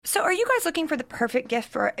So are you guys looking for the perfect gift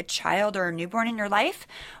for a child or a newborn in your life?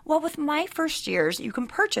 Well, with My First Years, you can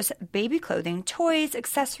purchase baby clothing, toys,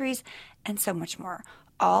 accessories, and so much more,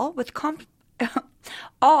 all with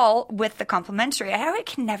the complimentary. I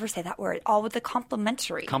can never say that word. All with the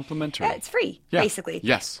complimentary. Complimentary. Yeah, it's free, basically.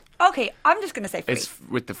 Yes. Okay, I'm just going to say free. It's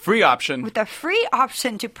with the free option. With the free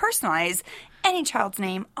option to personalize any child's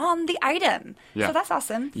name on the item. Yeah. So that's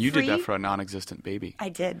awesome. You did that for a non-existent baby. I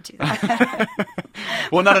did do that.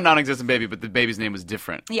 Well, not a non-existent baby, but the baby's name was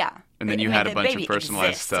different. Yeah. And then you had a bunch of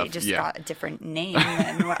personalized stuff. He just got a different name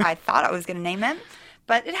than what I thought I was going to name him.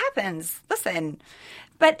 But it happens. Listen.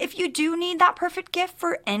 But if you do need that perfect gift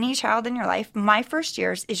for any child in your life, My First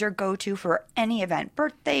Years is your go-to for any event.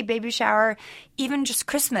 Birthday, baby shower, even just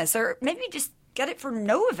Christmas, or maybe just get it for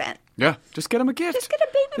no event. Yeah, just get them a gift. Just get a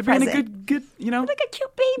baby present. Being a good, like a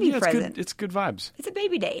cute baby present. It's good vibes. It's a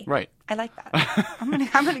baby day. Right. I like that. I'm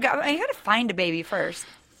gonna go. I gotta find a baby first.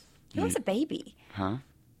 Who has a baby? Huh?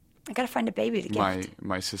 I gotta find a baby to gift.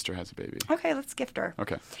 My sister has a baby. Okay, let's gift her.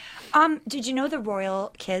 Okay. Did you know the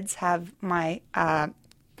royal kids have my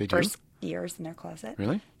They do? first years in their closet?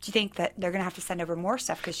 Really? Do you think that they're gonna have to send over more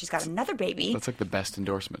stuff because she's got another baby? That's like the best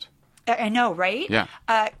endorsement. I know, right? Yeah.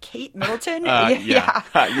 Kate Middleton. Yeah.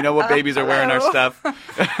 You know what babies are wearing our stuff?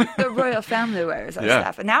 The royal family wears our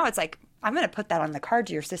stuff. And now it's like, I'm going to put that on the card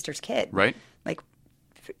to your sister's kid. Right. Like,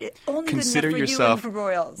 only Consider good enough for yourself you and the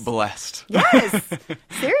royals. blessed. Yes.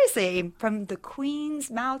 Seriously. From the queen's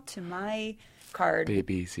mouth to my card.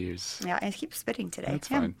 Baby's ears. Yeah, I keep spitting today. That's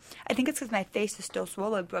fine. I think it's because my face is still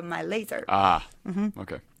swollen from my laser.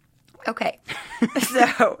 Okay. Okay.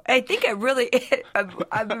 So I think it really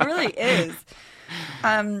is.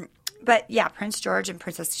 But yeah, Prince George and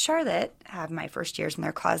Princess Charlotte have My First Years in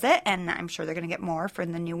their closet, and I'm sure they're going to get more for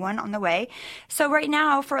the new one on the way. So right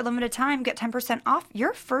now, for a limited time, get 10% off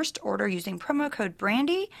your first order using promo code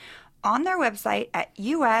Brandi on their website at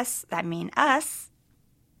US, that mean us.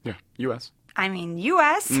 Yeah, US.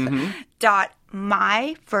 dot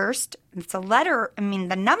my first, it's a letter,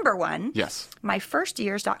 the number one. Yes.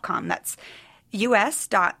 myfirstyears.com. That's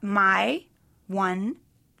us.my one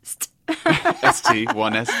ST,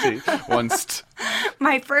 one ST, one st.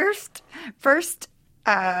 My first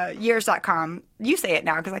years.com. You say it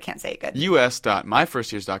now because I can't say it good.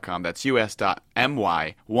 us.myfirstyears.com. That's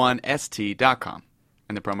us.my1st.com.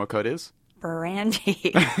 And the promo code is?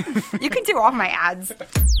 Brandi. You can do all my ads.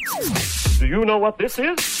 Do you know what this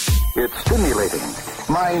is? It's stimulating,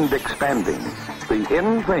 mind-expanding, the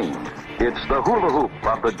in thing. It's the hula hoop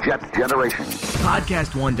of the jet generation.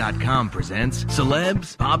 Podcast1.com presents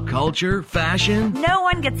celebs, pop culture, fashion. No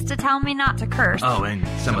one gets to tell me not to curse. Oh, and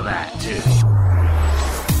some of that, too.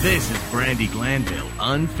 This is Brandi Glanville,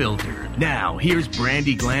 Unfiltered. Now, here's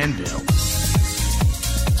Brandi Glanville.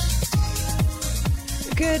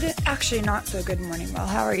 Good, actually not so good morning, Will.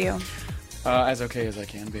 How are you? As okay as I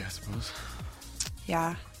can be, I suppose.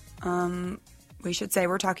 Yeah. We should say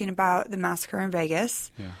we're talking about the massacre in Vegas.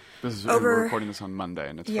 Yeah. We're recording this on Monday,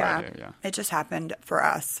 and it's Friday. Yeah. It just happened for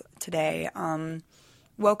us today.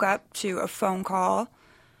 Woke up to a phone call,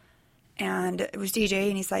 and it was DJ,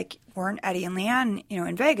 and he's like, weren't Eddie and Leanne,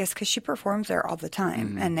 in Vegas? Because she performs there all the time.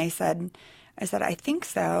 Mm-hmm. And I said, I think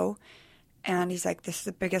so. And he's like, this is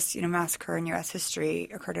the biggest, massacre in U.S. history.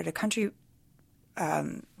 Occurred at a country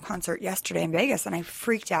concert yesterday in Vegas, and I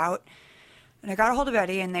freaked out. And I got a hold of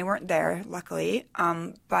Eddie, and they weren't there, luckily.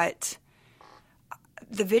 But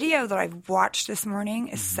the video that I've watched this morning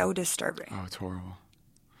is so disturbing. Oh, it's horrible.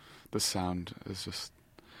 The sound is just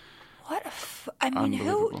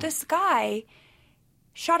this guy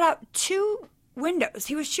shot out two windows.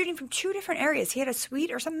 He was shooting from two different areas. He had a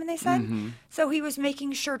suite or something, they said. Mm-hmm. So he was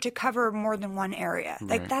making sure to cover more than one area.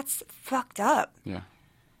 Right. Like, that's fucked up. Yeah.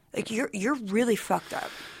 Like, you're really fucked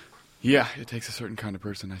up. Yeah, it takes a certain kind of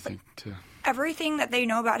person, I think, to... Everything that they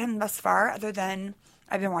know about him thus far, other than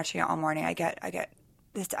I've been watching it all morning, I get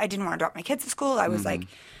this. I didn't want to drop my kids to school. I was like,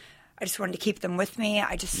 I just wanted to keep them with me.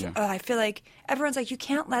 I feel like everyone's like, you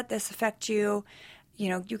can't let this affect you.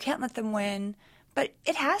 You can't let them win. But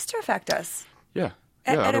it has to affect us. Yeah.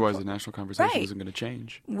 Otherwise, the national conversation isn't going to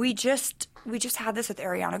change. We just had this with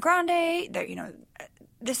Ariana Grande. That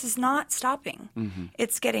this is not stopping. Mm-hmm.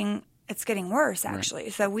 It's getting worse, actually.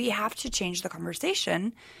 Right. So we have to change the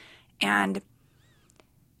conversation and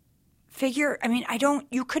figure.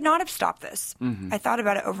 You could not have stopped this. Mm-hmm. I thought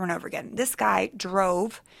about it over and over again. This guy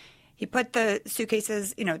drove. He put the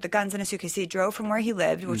suitcases, the guns in a suitcase. He drove from where he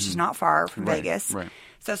lived, which is not far from Vegas. Right.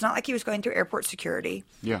 So it's not like he was going through airport security.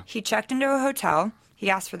 Yeah. He checked into a hotel. He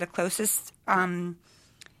asked for the closest thing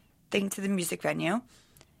to the music venue.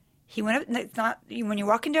 He went up. It's not when you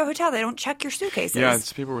walk into a hotel, they don't check your suitcases. Yeah,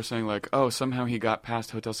 people were saying like, oh, somehow he got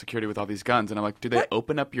past hotel security with all these guns, and I'm like, do they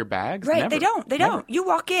open up your bags? Right, Never. they don't. They Never. don't. You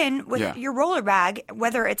walk in with your roller bag,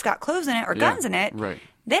 whether it's got clothes in it or guns in it. Right.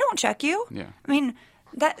 They don't check you. Yeah. I mean,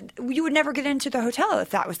 that you would never get into the hotel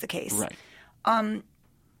if that was the case. Right.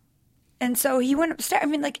 And so he went upstairs. I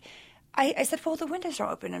mean, like, I said, well, the windows don't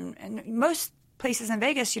open, and most places in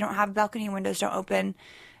Vegas, you don't have balcony windows don't open.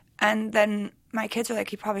 And then my kids are like,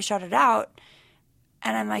 he probably shut it out.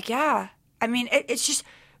 And I'm like, yeah. I mean, it's just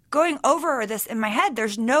going over this in my head.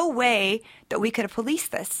 There's no way that we could have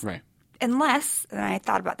policed this. Right. Unless, and I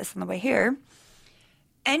thought about this on the way here,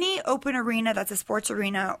 any open arena that's a sports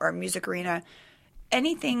arena or a music arena,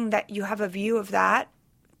 anything that you have a view of that,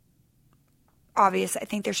 obviously, I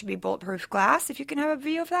think there should be bulletproof glass if you can have a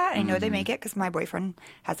view of that. I know they make it because my boyfriend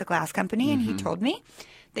has a glass company, and he told me.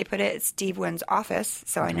 They put it at Steve Wynn's office,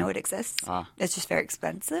 so I know it exists. It's just very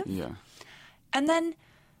expensive. Yeah. And then,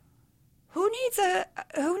 who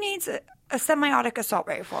needs a semi-automatic assault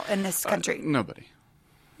rifle in this country? Nobody.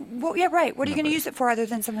 Well, yeah, right. What are you going to use it for other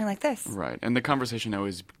than something like this? Right. And the conversation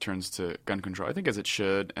always turns to gun control, I think, as it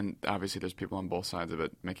should. And obviously there's people on both sides of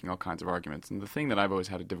it making all kinds of arguments. And the thing that I've always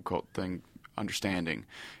had a difficult thing understanding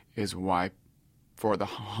is why, for the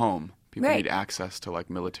home, people need access to, like,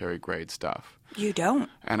 military-grade stuff. You don't.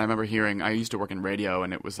 And I remember hearing, I used to work in radio,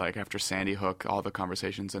 and it was like after Sandy Hook, all the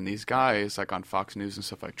conversations, and these guys, like on Fox News and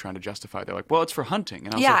stuff, like trying to justify, they're like, well, it's for hunting.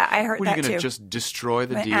 And I was like, I heard what, that are you going too. to just destroy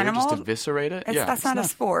the deer, animal? just eviscerate it? That's not a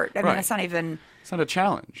sport. I mean, it's not even... It's not a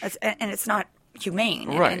challenge. And it's not humane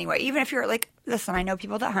in any way. Even if you're like, listen, I know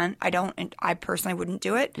people that hunt. I don't, and I personally wouldn't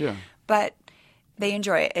do it. Yeah. But they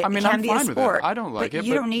enjoy it. It I'm can fine be a sport. with it. I don't like it.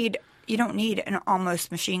 You don't need an almost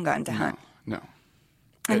machine gun to hunt. No.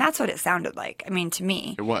 And that's what it sounded like. I mean, to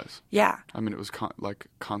me. It was. Yeah. I mean, it was like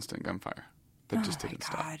constant gunfire that just didn't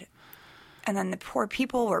stop. And then the poor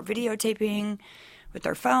people were videotaping with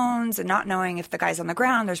their phones and not knowing if the guy's on the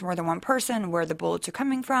ground, there's more than one person, where the bullets are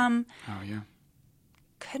coming from. Oh, yeah.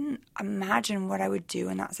 Couldn't imagine what I would do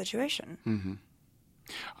in that situation. Mm-hmm.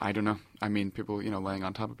 I don't know. I mean, people, laying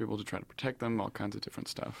on top of people to try to protect them, all kinds of different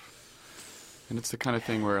stuff. And it's the kind of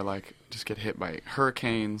thing where, like, just get hit by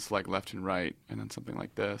hurricanes, like, left and right, and then something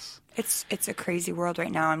like this. It's a crazy world right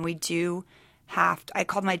now, and we do have to... I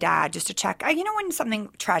called my dad just to check. When something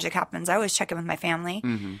tragic happens, I always check in with my family.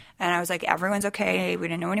 Mm-hmm. And I was like, everyone's okay. We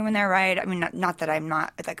didn't know anyone there, right? I mean, not that I'm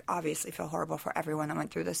not... like, obviously feel horrible for everyone that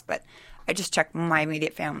went through this, but I just checked my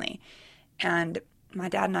immediate family. And my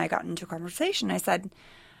dad and I got into a conversation. I said,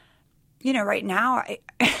 right now...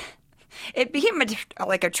 It became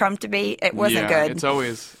a Trump debate. It wasn't good.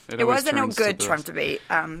 It wasn't a good Trump debate.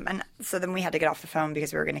 And so then we had to get off the phone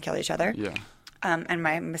because we were going to kill each other. Yeah. And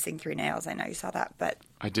my missing 3 nails. I know you saw that, but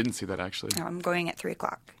I didn't see that actually. I'm going at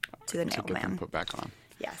 3:00 to the nail get man. them put back on.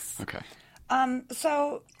 Yes. Okay.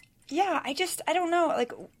 So yeah, I don't know.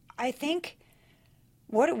 Like, I think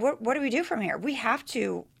what do we do from here? We have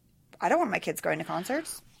to. I don't want my kids going to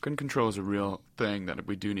concerts. Gun control is a real thing that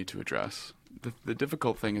we do need to address. The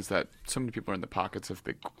difficult thing is that so many people are in the pockets of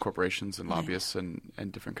big corporations and lobbyists and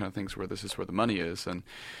different kind of things where this is where the money is. And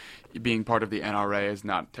being part of the NRA is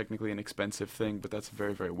not technically an expensive thing, but that's a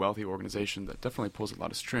very, very wealthy organization that definitely pulls a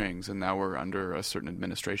lot of strings. And now we're under a certain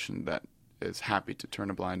administration that is happy to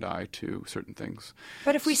turn a blind eye to certain things.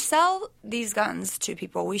 But if we sell these guns to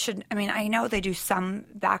people, we should... I mean, I know they do some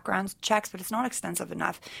background checks, but it's not extensive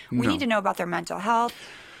enough. We need to know about their mental health.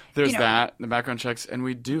 There's that, the background checks, and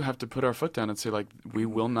we do have to put our foot down and say, like, we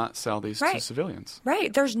will not sell these to civilians.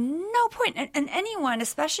 Right. There's no point. And anyone,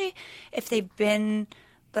 especially if they've been,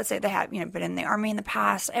 let's say they have, been in the Army in the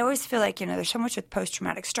past, I always feel like, there's so much with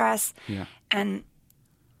post-traumatic stress. Yeah. And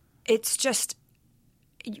it's just,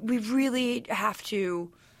 we really have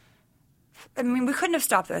to, I mean, we couldn't have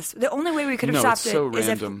stopped this. The only way we could have stopped it is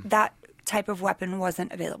if that type of weapon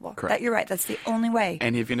wasn't available. Correct. You're right. That's the only way.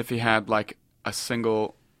 And even if he had, like, a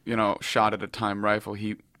single... shot at a time rifle,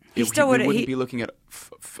 he wouldn't be looking at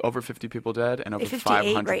over 50 people dead and over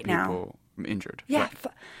 500 people injured. Yeah. Right.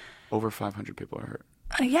 Over 500 people are hurt.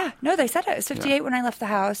 Yeah. No, they said it. It was 58 when I left the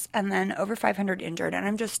house and then over 500 injured. And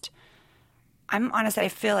I'm honestly, I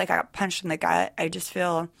feel like I got punched in the gut. I just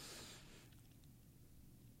feel,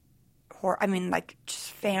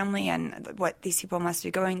 just family and what these people must be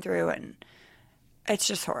going through. And it's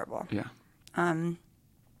just horrible. Yeah.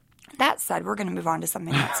 That said, we're going to move on to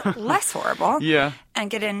something that's less horrible. Yeah. And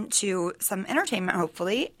get into some entertainment,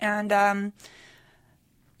 hopefully. And,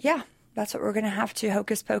 that's what we're going to have to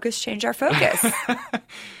hocus pocus change our focus.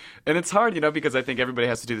 And it's hard, because I think everybody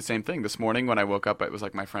has to do the same thing. This morning when I woke up, it was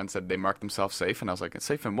like my friend said they marked themselves safe, and I was like,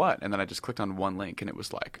 safe in what? And then I just clicked on one link, and it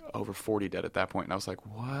was like over 40 dead at that point. And I was like,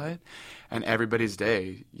 what? And everybody's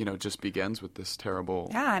day, just begins with this terrible...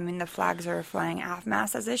 Yeah, I mean, the flags are flying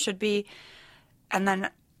half-mast as they should be. And then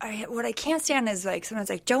what I can't stand is, like, someone's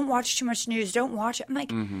like, don't watch too much news, don't watch it. I'm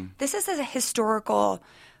like, this is a historical...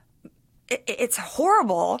 It's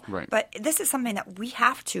horrible, right. But this is something that we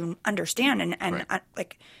have to understand. And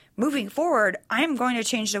like, moving forward, I'm going to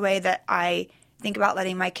change the way that I think about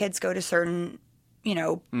letting my kids go to certain,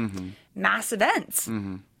 mass events.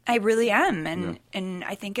 I really am. And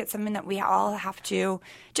I think it's something that we all have to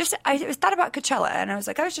I thought about Coachella, and I was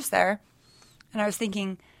like, I was just there, and I was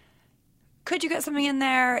thinking, could you get something in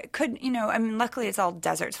there? It could, I mean, luckily it's all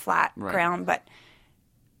deserts, flat ground, but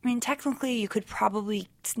I mean, technically, you could probably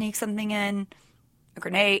sneak something in, a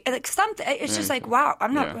grenade, like something. It's just like, wow,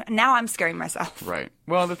 I'm not. Yeah. Now I'm scaring myself. Right.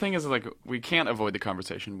 Well, the thing is, like, we can't avoid the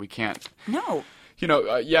conversation. We can't. No.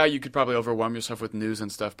 You could probably overwhelm yourself with news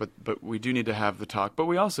and stuff, but we do need to have the talk. But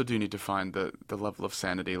we also do need to find the level of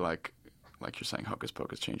sanity, like you're saying, hocus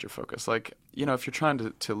pocus, change your focus. Like, if you're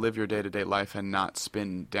trying to live your day-to-day life and not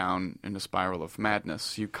spin down in a spiral of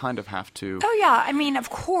madness, you kind of have to. Oh, yeah. I mean, of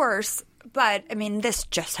course. But, I mean, this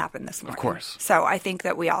just happened this morning. Of course. So I think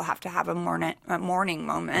that we all have to have a morning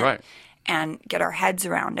moment and get our heads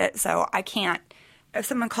around it. So I can't, if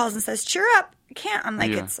someone calls and says, cheer up, I can't. I'm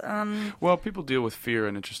like, it's... Well, people deal with fear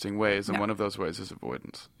in interesting ways, and one of those ways is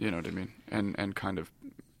avoidance. You know what I mean? And kind of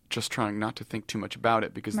just trying not to think too much about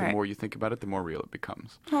it, because the more you think about it, the more real it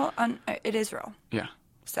becomes. Well, it is real. Yeah.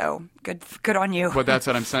 So good on you. But that's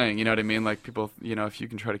what I'm saying. You know what I mean? Like, people, if you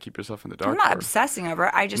can try to keep yourself in the dark. I'm not obsessing over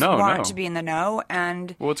it. I just want it to be in the know.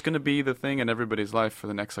 And well, it's going to be the thing in everybody's life for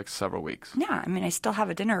the next several weeks. Yeah, I mean, I still have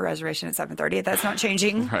a dinner reservation at 7:30. That's not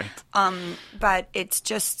changing. Right. But it's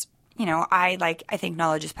just, I think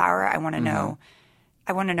knowledge is power. I want to know.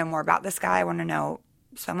 I want to know more about this guy. I want to know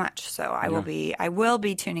so much. So I will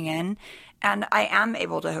be tuning in, and I am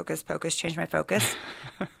able to hocus pocus change my focus.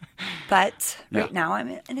 But right now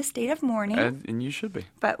I'm in a state of mourning. And you should be.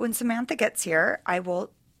 But when Samantha gets here, I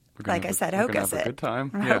will, like I said, hocus it. Have a good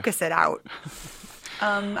time. Hocus it out.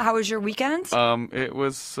 How was your weekend? It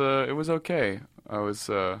was okay. It was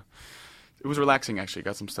relaxing, actually.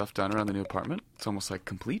 Got some stuff done around the new apartment. It's almost like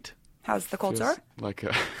complete. How's the cold sore? Like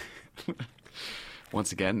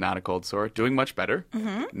once again, not a cold sore. Doing much better.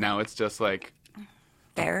 Mm-hmm. Now it's just like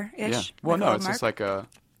there-ish. Yeah. Well, no, it's just like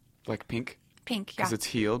pink. Pink, yeah. Because it's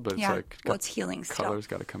healed, but it's like... Well, it's healing still. Color's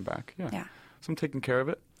got to come back. Yeah. So I'm taking care of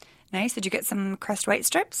it. Nice. Did you get some Crest White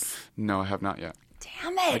strips? No, I have not yet.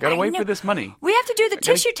 Damn it. I got to wait for this money. We have to do the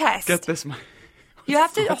tissue test. Get this money. You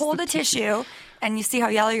have to hold a tissue, and you see how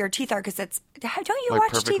yellow your teeth are, because it's... Don't you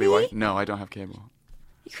watch perfectly TV? White? No, I don't have cable.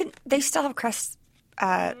 They still have Crest...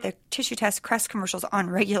 the tissue test Crest commercials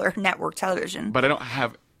on regular network television. But I don't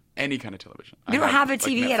have any kind of television. You don't have a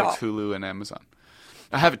TV Netflix, at all? Hulu, and Amazon.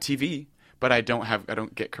 I have a TV... But I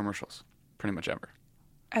don't get commercials pretty much ever.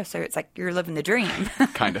 Oh, so it's like you're living the dream.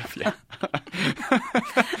 Kind of, yeah.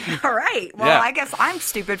 All right. Well, I guess I'm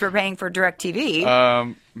stupid for paying for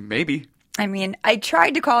DirecTV. Maybe. I mean, I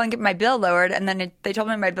tried to call and get my bill lowered, and then they told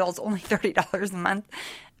me my bill's only $30 a month.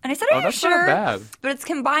 And I said, are you sure? Not bad. But it's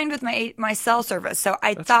combined with my cell service. So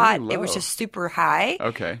I thought it was just super high.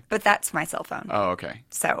 Okay. But that's my cell phone. Oh, okay.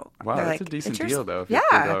 So wow, that's like, a decent deal, though, if you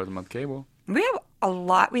have $30 a month cable. We have a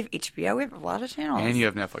lot. We have HBO. We have a lot of channels. And you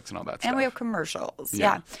have Netflix and all that stuff. And we have commercials.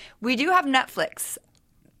 Yeah. We do have Netflix,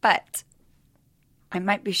 but I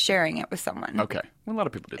might be sharing it with someone. Okay. Well, a lot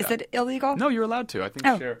of people do that. Is it illegal? No, you're allowed to. I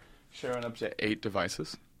think share on up to 8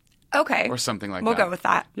 devices. Okay. Or something like that. We'll go with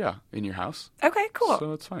that. Yeah, in your house. Okay, cool.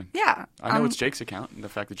 So it's fine. Yeah. I know it's Jake's account, and the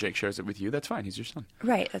fact that Jake shares it with you, that's fine. He's your son.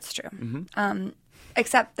 Right, that's true. Mm-hmm.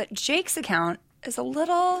 Except that Jake's account is a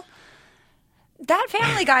little... That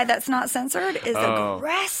Family Guy that's not censored is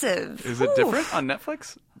aggressive. Is it different on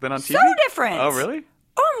Netflix than on TV? So different. Oh, really?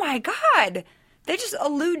 Oh, my God. They just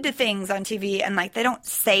allude to things on TV, and, like, they don't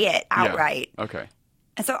say it outright. Yeah. Okay.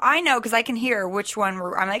 And so I know, because I can hear which one I'm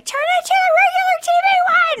like, turn it to the regular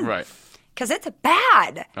TV one! Right. Because it's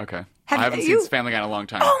bad. Okay. I haven't seen Family Guy in a long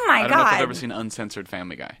time. Oh, my God. I don't know if I've ever seen uncensored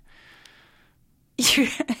Family Guy.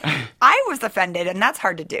 I was offended, and that's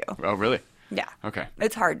hard to do. Oh, really? Yeah. Okay.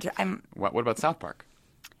 It's hard. What about South Park?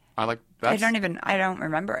 I don't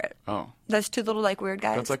remember it. Oh. Those two little, like, weird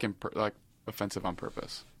guys. That's like offensive on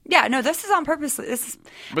purpose. Yeah, no, this is on purpose. But it's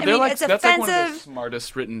that's offensive. like one of the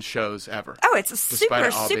smartest written shows ever. Oh, it's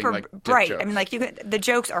super like, bright. jokes. I mean, like, the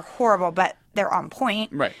jokes are horrible, but they're on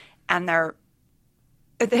point. Right. And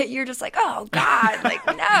you're just like, oh, God, like,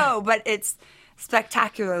 no. But it's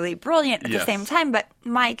spectacularly brilliant at Yes. the same time, but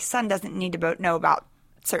my son doesn't need to know about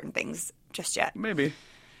certain things just yet. Maybe.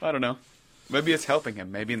 I don't know. Maybe it's helping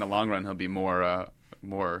him. Maybe in the long run he'll be more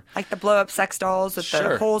Like the blow up sex dolls with the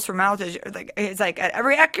Sure. holes for mouth. Like, it's like at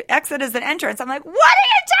every exit is an entrance. I'm like, what are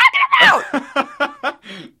you talking about?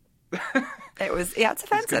 It's He's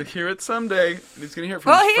offensive. going to hear it someday. And he's going to hear it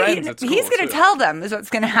from his friends at school, he's going to too. tell them is what's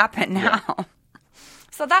going to happen now.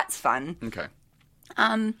 So that's fun. Okay.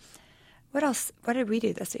 What else? What did we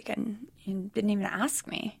do this weekend? You didn't even ask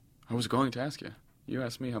me. I was going to ask you. You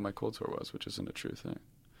asked me how my cold sore was, which isn't a true thing.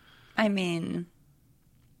 I mean,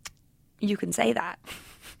 you can say that.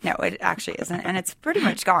 No, it actually isn't. And it's pretty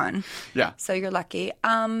much gone. Yeah. So you're lucky.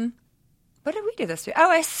 What did we do this week? Oh,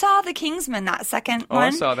 I saw The Kingsman, that second Oh, one. I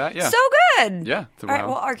saw that, yeah. So good. Yeah. All right,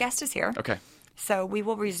 well, our guest is here. Okay. So we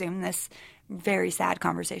will resume this very sad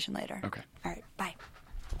conversation later. Okay. All right, bye.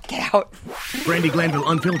 Get out. Brandi Glanville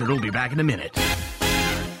Unfiltered will be back in a minute.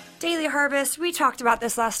 Daily Harvest. We talked about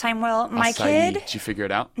this last time, Will. My Acai. kid... Did you figure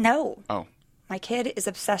it out? No. Oh. My kid is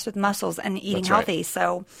obsessed with mussels and eating That's right. healthy.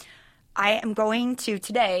 So I am going to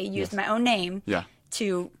today use my own name Yeah.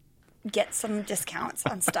 to get some discounts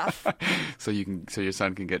on stuff. So your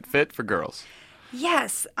son can get fit for girls.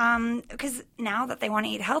 Yes, because now that they want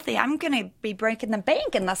to eat healthy, I'm going to be breaking the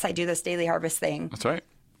bank unless I do this Daily Harvest thing. That's right.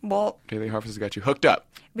 Well, Daily Harvest has got you hooked up.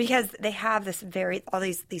 because they have all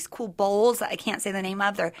these cool bowls that I can't say the name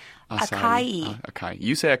of. They're acai. Acai.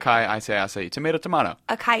 You say acai, I say acai. Tomato.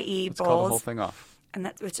 Acai Let's call the whole bowls. thing off. And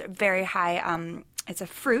that's which are very high. It's a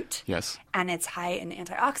fruit. Yes. And it's high in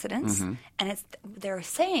antioxidants. And they're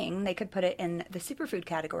saying they could put it in the superfood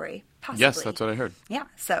category, possibly. Yes, that's what I heard. Yeah.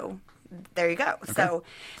 So there you go. So,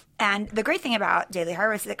 and the great thing about Daily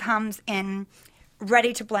Harvest is it comes in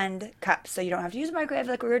ready to blend cups. So you don't have to use a microwave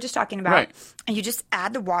like we were just talking about. Right. And you just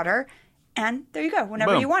add the water and there you go.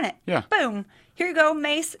 Whenever Boom. you want it. Yeah. Boom. Here you go.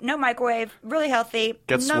 Mace, no microwave, really healthy.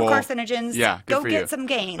 Get no swole. carcinogens. Yeah, good go for get you. some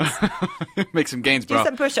gains. Make some gains, Do bro.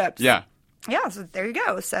 some push-ups. Yeah. Yeah, so there you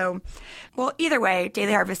go. So, well, either way,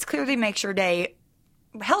 Daily Harvest clearly makes your day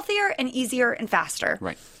healthier and easier and faster.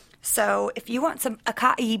 Right. So if you want some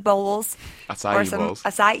acai bowls Acai or some bowls.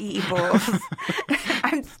 acai bowls,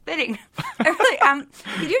 I'm spitting. I really am.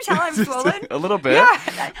 Can you tell I'm swollen? A little bit. Yeah.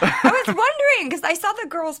 I was wondering because I saw the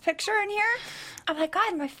girl's picture in here. I'm like,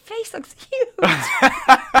 God, my face looks huge.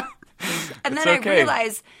 And then It's okay. I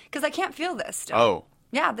realized because I can't feel this still. Oh.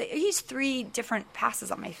 Yeah, they used 3 different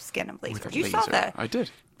passes on my skin of lasers. With a You saw laser. that? I did.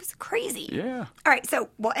 It was crazy. Yeah. All right. So,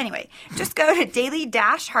 well, anyway, just go to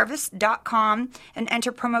daily-harvest.com and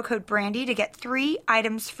enter promo code Brandi to get 3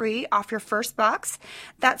 items free off your first box.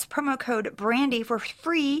 That's promo code Brandi for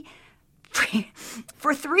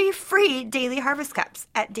for 3 free Daily Harvest cups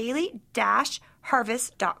at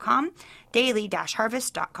daily-harvest.com.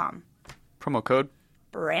 Daily-harvest.com. Promo code.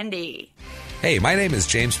 Brandi. Hey, my name is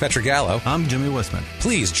James Petrogallo. I'm Jimmy Wisman.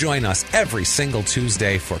 Please join us every single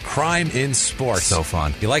Tuesday for Crime in Sports. So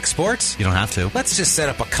fun. You like sports? You don't have to. Let's just set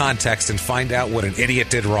up a contest and find out what an idiot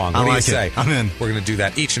did wrong. What I do you like say? it. I'm in. We're going to do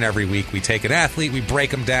that each and every week. We take an athlete, we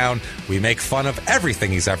break him down, we make fun of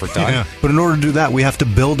everything he's ever done. Yeah. But in order to do that, we have to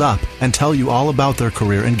build up and tell you all about their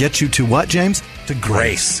career and get you to what, James? To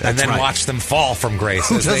grace. And That's then right. watch them fall from grace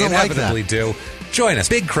Who as they doesn't like inevitably that? do. Join us.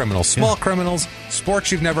 Big criminals, small criminals,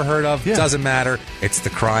 sports you've never heard of. Yeah. Doesn't matter. It's the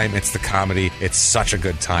crime. It's the comedy. It's such a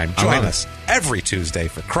good time. I Join love it. us every Tuesday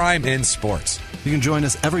for Crime in Sports. You can join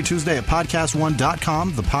us every Tuesday at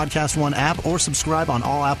podcast1.com, the Podcast One app, or subscribe on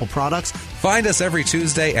all Apple products. Find us every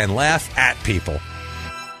Tuesday and laugh at people.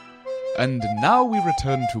 And now we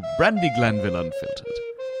return to Brandi Glanville Unfiltered.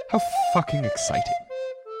 How fucking exciting.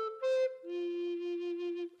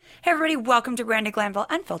 Hey, everybody, welcome to Brandi Glanville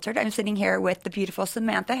Unfiltered. I'm sitting here with the beautiful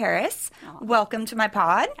Samantha Harris. Welcome to my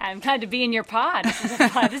pod. I'm glad to be in your pod. This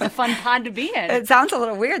is a fun pod to be in. It sounds a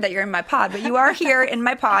little weird that you're in my pod, but you are here in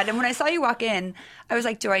my pod. And when I saw you walk in, I was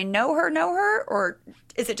like, do I know her, or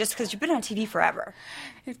is it just because you've been on TV forever?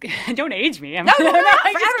 Don't age me. No, not I'm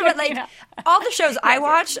forever, just but kidding. like all the shows I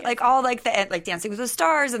watch, like all like Dancing with the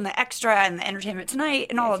Stars and the Extra and the Entertainment Tonight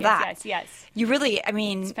and all of that. Yes. You really, I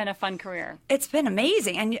mean, It's been a fun career. it's been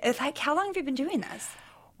amazing. And it's like, how long have you been doing this?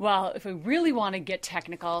 Well, if we really want to get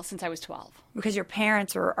technical, since I was 12. Because your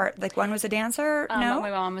parents are like, one was a dancer? No? My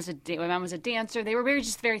mom was a dancer. They were very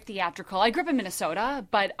theatrical. I grew up in Minnesota,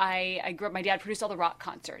 but I grew up. My dad produced all the rock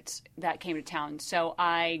concerts that came to town, so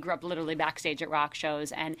I grew up literally backstage at rock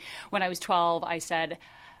shows. And when I was 12, I said,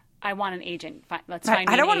 I want an agent. Let's find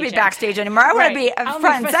me I don't an want to be agent. backstage anymore. I want to be I'll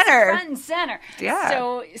front and center. Front and center.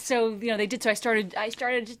 Yeah. So they did. So I started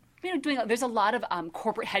there's a lot of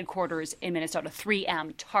corporate headquarters in Minnesota: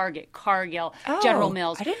 3M, Target, Cargill, General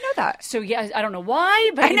Mills. I didn't know that. So yeah, I don't know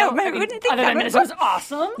why, but I know. I wouldn't think other that than Minnesota's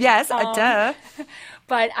awesome. Yes, duh.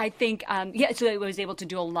 But I think, so I was able to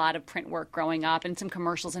do a lot of print work growing up and some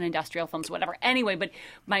commercials and industrial films, whatever. Anyway, but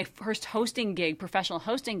my first hosting gig, professional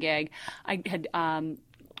hosting gig, I had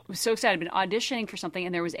was so excited. I'd been auditioning for something,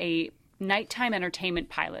 and there was a nighttime entertainment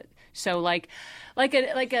pilot. So like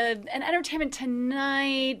an Entertainment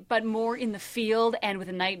Tonight, but more in the field and with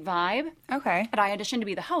a night vibe. Okay. And I auditioned to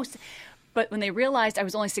be the host. But when they realized I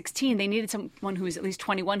was only 16, they needed someone who was at least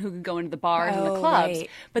 21 who could go into the bars and the clubs. Right.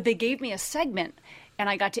 But they gave me a segment, and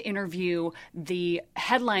I got to interview the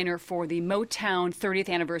headliner for the Motown 30th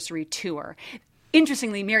anniversary tour.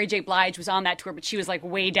 Interestingly, Mary J. Blige was on that tour, but she was like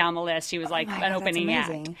way down the list. She was like an opening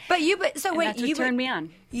act. But wait, that's what turned me on.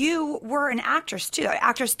 You were an actress too,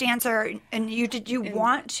 actress, dancer, and did you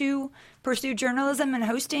want to pursue journalism and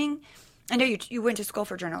hosting? I know you went to school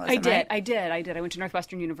for journalism. I did. I went to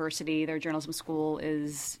Northwestern University. Their journalism school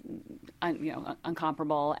is,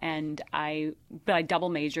 uncomparable. And I double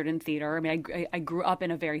majored in theater. I mean, I grew up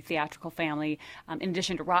in a very theatrical family. In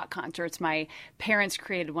addition to rock concerts, my parents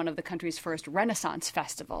created one of the country's first Renaissance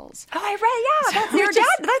festivals. Oh, I read. Yeah, that's your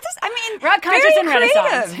dad. Rock concerts and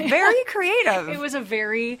Renaissance. Very creative. It was a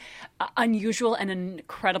very unusual and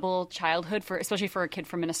incredible childhood especially for a kid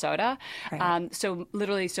from Minnesota. Right. So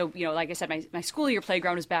like I said, my school year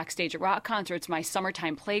playground was backstage at rock concerts. My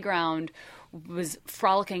summertime playground was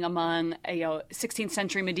frolicking among 16th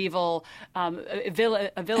century medieval a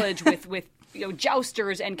village with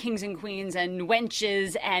jousters and kings and queens and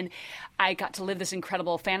wenches, and I got to live this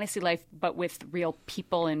incredible fantasy life, but with real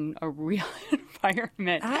people in a real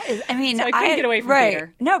environment. So I couldn't get away from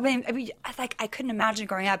theater. No, but I couldn't imagine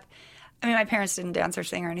growing up. I mean, my parents didn't dance or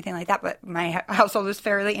sing or anything like that, but my household was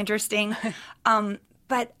fairly interesting.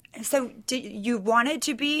 But so you wanted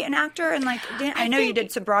to be an actor, and I know you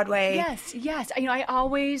did some Broadway. Yes. I've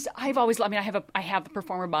always loved. I mean, I have the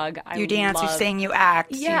performer bug. You dance, you sing, you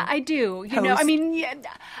act. Yeah, I do.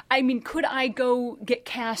 Could I go get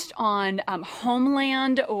cast on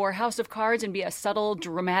Homeland or House of Cards and be a subtle,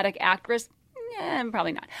 dramatic actress?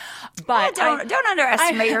 Probably not. But don't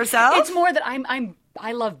underestimate yourself. It's more that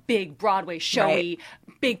I love big Broadway, showy,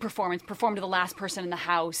 big perform to the last person in the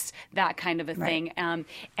house, that kind of a thing.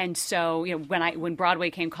 And so, when Broadway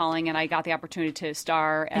came calling and I got the opportunity to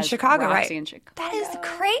star as in Chicago, Roxy right? in Chicago. That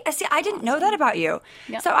is great. See, I didn't know that about you.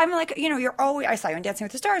 Yep. So I'm like, you're always. I saw you in Dancing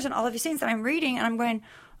with the Stars and all of these things that I'm reading, and I'm going,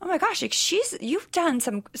 oh my gosh, you've done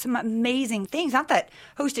some amazing things. Not that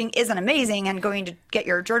hosting isn't amazing, and going to get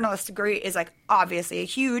your journalist degree is obviously a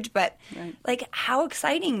huge, but how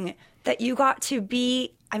exciting that you got to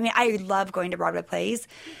be. I mean, I love going to Broadway plays.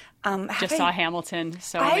 Just saw Hamilton.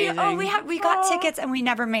 So amazing. We got tickets and we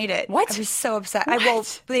never made it. What? I was so upset.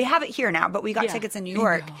 They have it here now, but we got tickets in New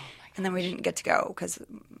York, and then we didn't get to go because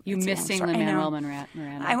you missed seeing Lin-Manuel Miranda.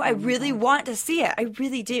 I really want to see it. I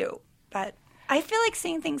really do, but I feel like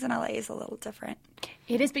seeing things in LA is a little different.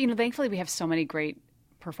 It is, but thankfully we have so many great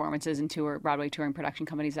performances and Broadway touring production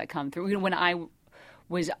companies that come through. When I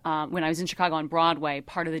was in Chicago on Broadway,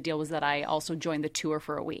 part of the deal was that I also joined the tour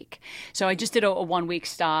for a week. So I just did a 1-week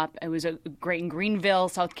stop. It was great in Greenville,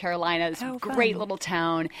 South Carolina. It's a great little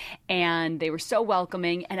town, and they were so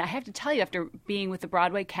welcoming. And I have to tell you, after being with the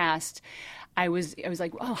Broadway cast, I was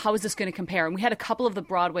like, oh, how is this going to compare? And we had a couple of the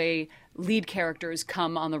Broadway lead characters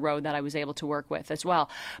come on the road that I was able to work with as well.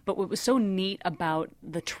 But what was so neat about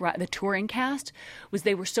the touring cast was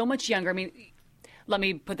they were so much younger. I mean, let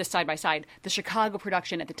me put this side by side. The Chicago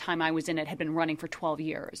production at the time I was in it had been running for 12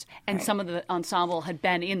 years. And some of the ensemble had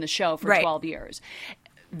been in the show for 12 years.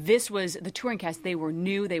 This was the touring cast. They were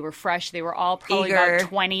new. They were fresh. They were all probably about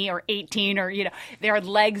 20 or 18 or, their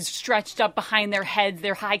legs stretched up behind their heads.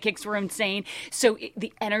 Their high kicks were insane. So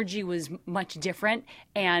the energy was much different,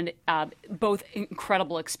 and both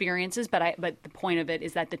incredible experiences. But the point of it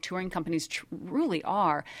is that the touring companies truly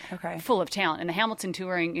are full of talent. And the Hamilton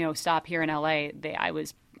touring, stop here in LA, I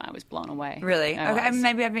was blown away. Really? Okay,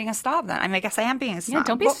 maybe I'm being a snob then. I guess I am being a snob. Yeah,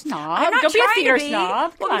 don't be a snob. I'm not don't be a theater to be.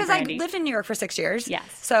 snob. Well, because I lived in New York for 6 years. Yes.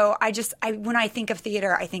 So when I think of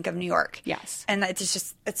theater, I think of New York. Yes. And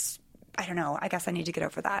it's I don't know. I guess I need to get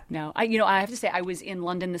over that. No, I have to say, I was in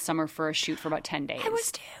London this summer for a shoot for about 10 days. I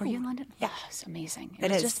was too. Were you in London? Yeah. Oh, it's amazing. It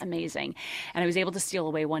was is. just amazing. And I was able to steal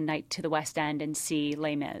away one night to the West End and see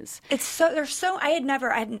Les Mis.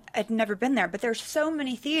 I'd never been there, but there's so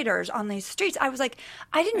many theaters on these streets. I was like,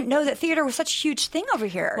 I didn't know that theater was such a huge thing over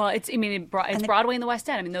here. Well, it's Broadway and the West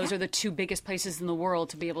End. I mean, those are the two biggest places in the world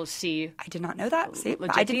to be able to see. I did not know that. See,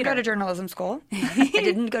 legit I didn't theater. go to journalism school. I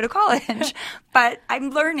didn't go to college, but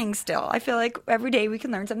I'm learning still. I feel like every day we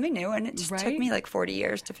can learn something new, and it just took me like 40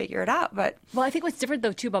 years to figure it out. But well, I think what's different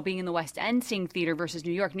though too about being in the West End seeing theater versus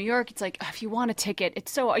New York. New York, it's like if you want a ticket,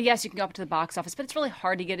 it's so yes, you can go up to the box office, but it's really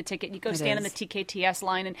hard to get a ticket. You go stand in the TKTS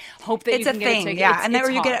line and hope that you can get a ticket. Yeah, and then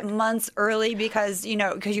where you get it months early because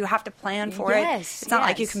you have to plan for it. It's not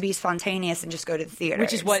like you can be spontaneous and just go to the theater.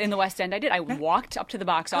 Which is what in the West End I did. I walked up to the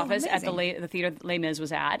box office at the theater Les Mis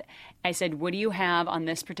was at. I said, "What do you have on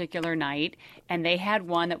this particular night?" And they had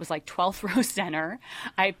one that was like 12th row center.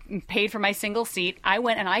 I paid for my single seat. I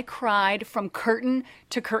went and I cried from curtain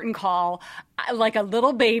to curtain call like a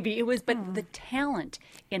little baby. It was, but the talent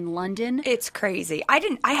in London, it's crazy. My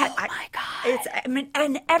God!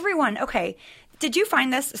 And everyone. Okay, did you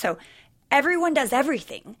find this? So everyone does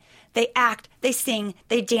everything. They act, they sing,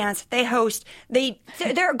 they dance, they host.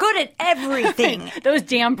 They're good at everything. Those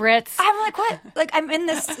damn Brits. I'm like, what? Like, I'm in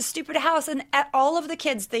this stupid house, and all of the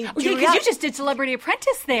kids, they do because you just did Celebrity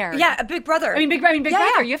Apprentice there. Yeah, a Big Brother. Big Brother.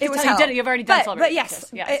 You have to tell you've already done Celebrity Apprentice.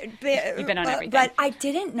 But yes, you've been on everything. But I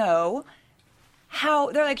didn't know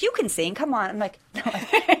how. They're like, you can sing. Come on. I'm like,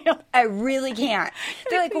 no, I really can't.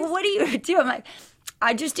 They're like, well, what do you do? I'm like,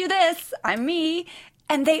 I just do this. I'm me.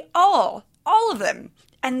 And they all of them.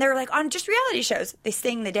 And they're like on just reality shows. They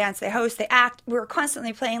sing, they dance, they host, they act. We were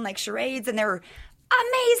constantly playing like charades, and they were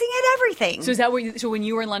amazing at everything. So is that what? So when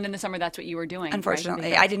you were in London this summer, that's what you were doing?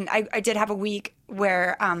 Unfortunately, right? I didn't. I did have a week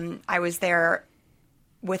where I was there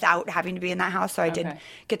without having to be in that house, so I did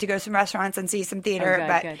get to go to some restaurants and see some theater.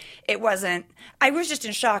 But it wasn't. I was just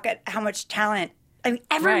in shock at how much talent. I mean,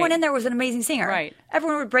 everyone in there was an amazing singer. Right.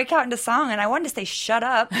 Everyone would break out into song, and I wanted to say "shut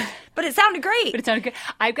up," but it sounded great. But it sounded good.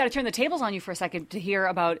 I've got to turn the tables on you for a second to hear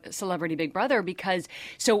about Celebrity Big Brother because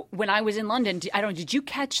so when I was in London, did you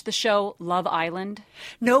catch the show Love Island?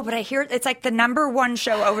 No, but I hear it's like the number one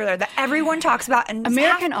show over there that everyone talks about. And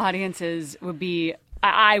American audiences would be.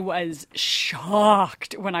 I was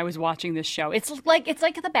shocked when I was watching this show. It's like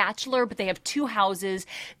The Bachelor, but they have two houses.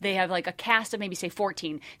 They have like a cast of maybe say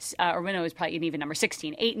 14, or no, it was probably an even number,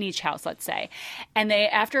 16, 8 in each house, let's say. And they,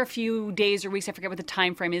 after a few days or weeks, I forget what the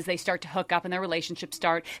time frame is, they start to hook up and their relationships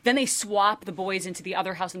start. Then they swap the boys into the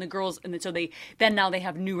other house and the girls, and so now they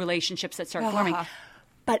have new relationships that start forming.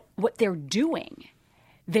 But what they're doing,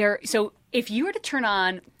 so if you were to turn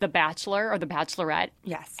on The Bachelor or The Bachelorette,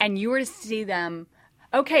 and you were to see them.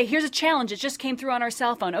 Okay, here's a challenge. It just came through on our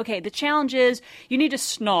cell phone. Okay, the challenge is you need to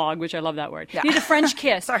snog, which I love that word. You need a French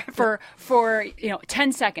kiss for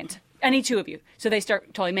 10 seconds. Any two of you. So they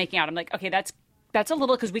start totally making out. I'm like, okay, that's a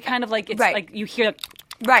little because we kind of like it's like you hear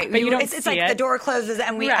right, but you don't. It's like the door closes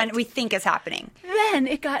and we think it's happening. Then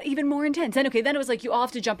it got even more intense. Then it was like you all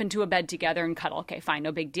have to jump into a bed together and cuddle. Okay, fine,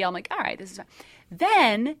 no big deal. I'm like, all right, this is fine.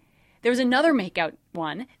 Then there was another makeout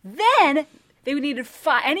one. Then they would need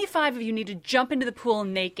any 5 of you need to jump into the pool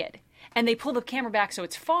naked. And they pull the camera back so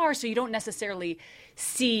it's far, so you don't necessarily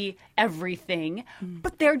see everything.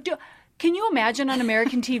 But can you imagine on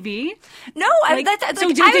American TV? No,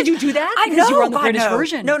 did you do that? I know. You were on the British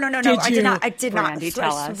version. No. I did not. Brandi,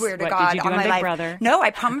 tell us. Swear to what God, did you do on my Big life. Brother? No,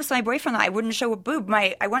 I promised my boyfriend that I wouldn't show a boob.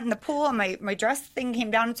 I went in the pool and my dress thing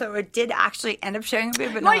came down, so it did actually end up showing a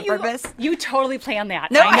boob, but not on purpose. You totally planned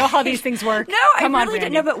that. No, I know how these things work. No, Come I on, really Brandi.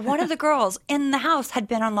 didn't know. But one of the girls in the house had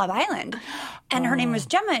been on Love Island, and her name was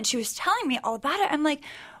Gemma, and she was telling me all about it. I'm like,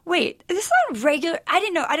 wait, is this not regular? I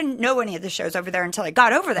didn't know any of the shows over there until I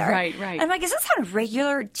got over there. Right. And I'm like, is this on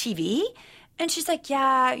regular TV? And she's like,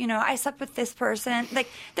 yeah, I slept with this person. Like,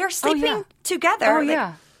 they're sleeping together. Oh, like,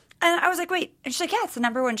 yeah. And I was like, wait. And she's like, yeah, it's the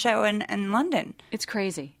number one show in London. It's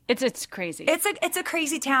crazy. It's crazy. It's a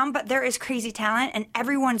crazy town, but there is crazy talent, and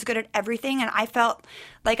everyone's good at everything. And I felt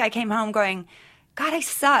like I came home going, God, I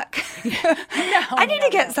suck. I need to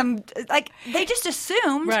get some, they just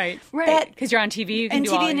assume right. that because you're on TV, you can and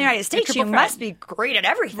do TV all in the United States, you threat. must be great at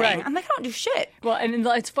everything. Right. I'm like, I don't do shit. Well, and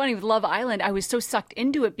it's funny with Love Island, I was so sucked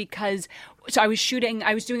into it because I was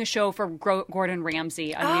doing a show for Gordon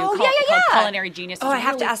Ramsey, a new called Culinary Genius. Oh, I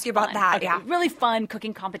have to ask you about that. Okay, yeah, really fun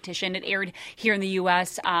cooking competition. It aired here in the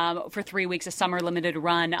U.S. For 3 weeks, a summer limited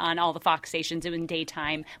run on all the Fox stations. It was in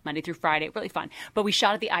daytime, Monday through Friday. Really fun. But we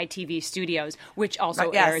shot at the ITV studios, which also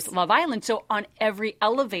airs Love Island. So on every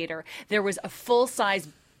elevator, there was a full-size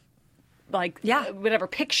whatever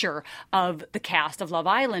picture of the cast of Love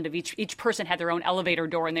Island, of each person had their own elevator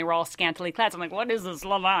door and they were all scantily clad. So I'm like, what is this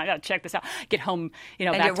Love Island? I gotta check this out. Get home,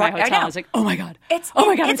 back to my hotel. I was like, oh my God. It's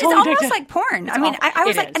totally almost addicted. like porn. I mean, I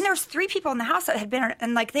was like, and there was 3 people in the house that had been,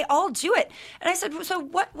 and like they all do it. And I said, so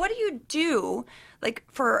what do you do? Like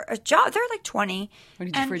for a job, they're like 20. What do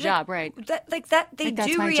you do for a job, right? They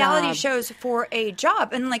do reality shows for a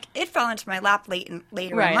job, and like it fell into my lap later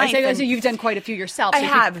in life. So you've done quite a few yourself. I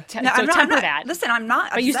have. I'm not that. Listen, I'm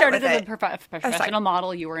not. But you started as a professional professional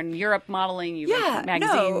model. You were in Europe modeling. You were in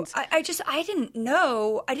magazines. No, I didn't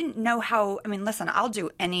know. I didn't know how. I mean, listen, I'll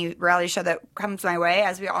do any reality show that comes my way,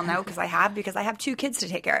 as we all know, because I have 2 kids to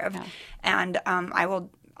take care of, and I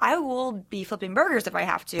will be flipping burgers if I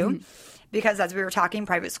have to. Because as we were talking,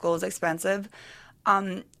 private school is expensive.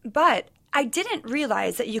 But I didn't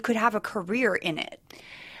realize that you could have a career in it.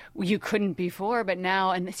 You couldn't before, but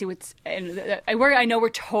now, and see I know we're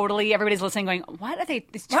totally, everybody's listening going, what are they,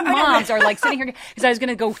 these 2 moms are like sitting here, because I was going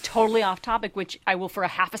to go totally off topic, which I will for a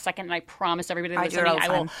half a second, and I promise everybody listening, I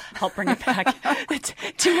will help bring it back.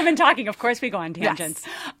 2 women talking, of course we go on tangents.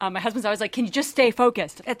 Yes. My husband's always like, can you just stay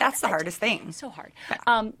focused? That's the hardest thing. It's so hard.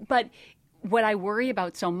 But what I worry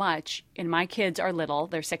about so much, and my kids are little,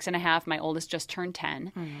 they're 6.5, my oldest just turned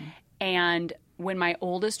 10. And when my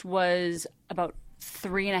oldest was about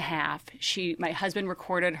 3.5, my husband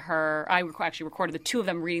recorded her. I actually recorded the 2 of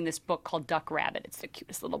them reading this book called Duck Rabbit. It's the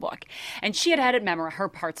cutest little book, and she had it her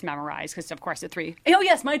parts memorized because, of course, at 3. Oh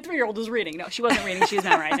yes, my 3-year-old was reading. No, she wasn't reading; she was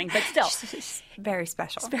memorizing. But still, it's very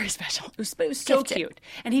special. It's very special. It was so cute,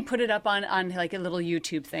 and he put it up on like a little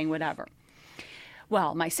YouTube thing, whatever.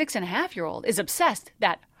 Well, my 6.5-year-old is obsessed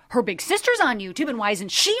that her big sister's on YouTube, and why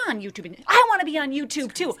isn't she on YouTube? And I want to be on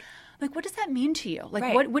YouTube too. Like, what does that mean to you?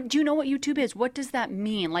 Like, what do you know what YouTube is? What does that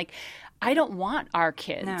mean? Like, I don't want our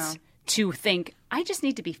kids to think, I just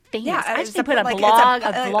need to be famous. Yeah, I just need to put a blog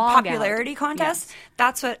a popularity contest. Yes.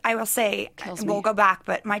 That's what I will say. We'll go back,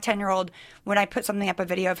 but my 10-year-old, when I put something up, a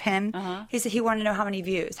video of him, he said he wanted to know how many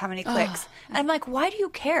views, how many clicks. And I'm like, why do you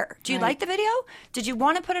care? Do you like the video? Did you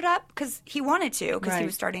want to put it up? Because he wanted to, because he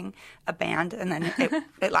was starting a band, and then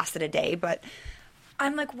it lasted a day, but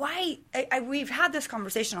I'm like, why? We've had this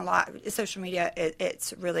conversation a lot. Social media,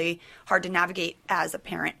 it's really hard to navigate as a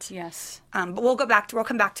parent. Yes. But we'll come back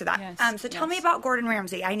to that. Yes. So tell me about Gordon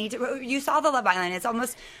Ramsay. You saw the Love Island. It's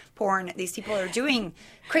almost porn. These people are doing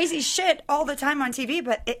crazy shit all the time on TV,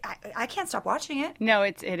 but I can't stop watching it. No,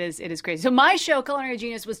 it is crazy. So my show, Culinary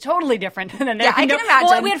Genius, was totally different than I can imagine.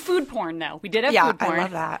 Well, we had food porn though. We did have food porn. I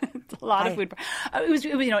love that. A lot of food porn.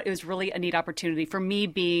 It was really a neat opportunity for me,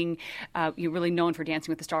 being you're really known for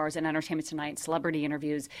Dancing with the Stars and Entertainment Tonight, celebrity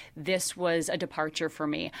interviews. This was a departure for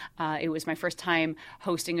me. It was my first time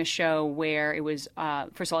hosting a show where it was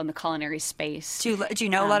first of all in the culinary space. Do you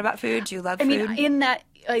know a lot about food? Do you love food? I mean, in that.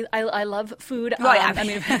 I love food. Well, I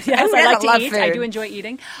like to eat. Food. I do enjoy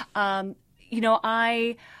eating. I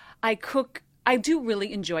cook. I do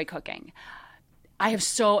really enjoy cooking. I have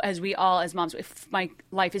as we all, as moms, if my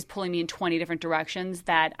life is pulling me in 20 different directions,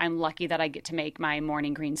 that I'm lucky that I get to make my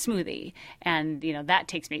morning green smoothie. And, that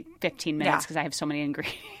takes me 15 minutes because I have so many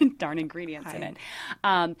darn ingredients in it.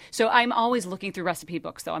 So I'm always looking through recipe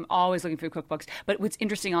books, though. I'm always looking through cookbooks. But what's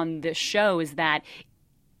interesting on this show is that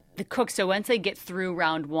the cooks, so once they get through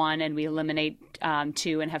round 1 and we eliminate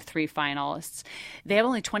 2 and have 3 finalists, they have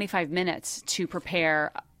only 25 minutes to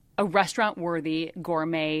prepare a restaurant-worthy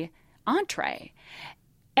gourmet entree.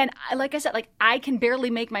 And like I said, I can barely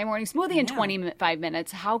make my morning smoothie in 25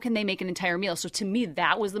 minutes. How can they make an entire meal? So to me,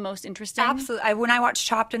 that was the most interesting. Absolutely. When I watched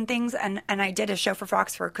Chopped and things, and I did a show for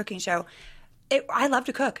Fox for a cooking show, I love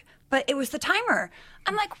to cook, but it was the timer.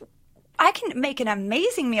 I'm like, I can make an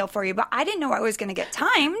amazing meal for you, but I didn't know I was going to get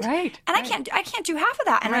timed. Right. And I can't do half of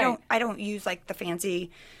that. And I don't use the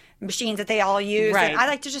fancy machines that they all use. Right. And I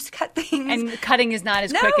like to just cut things. And cutting is not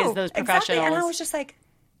as quick as those professionals. Exactly. And I was just like,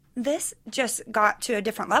 this just got to a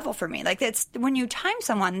different level for me. It's when you time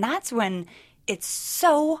someone, that's when it's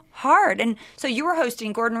so hard. And so you were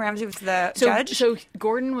hosting. Gordon Ramsay was the judge. So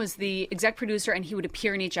Gordon was the exec producer, and he would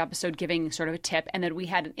appear in each episode giving sort of a tip. And then we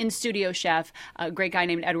had an in-studio chef, a great guy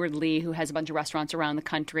named Edward Lee, who has a bunch of restaurants around the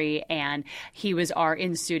country, and he was our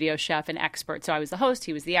in-studio chef and expert. So I was the host,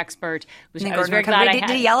 he was the expert. I was very glad Did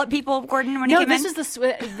he yell at people, Gordon, when he came in? No,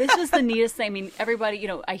 this was the neatest thing. I mean, everybody,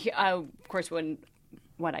 of course,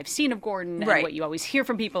 what I've seen of Gordon and what you always hear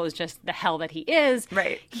from people is just the hell that he is.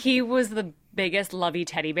 Right. He was the biggest lovey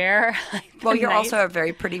teddy bear. Well, you're also a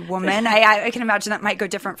very pretty woman. I can imagine that might go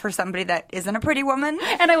different for somebody that isn't a pretty woman.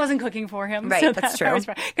 And I wasn't cooking for him. Right, so that's true.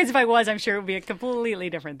 Because if I was, I'm sure it would be a completely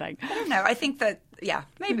different thing. I don't know. I think that,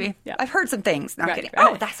 maybe. Yeah. I've heard some things. Not kidding.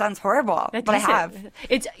 Right. Oh, that sounds horrible. But I have.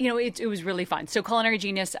 It's, it was really fun. So Culinary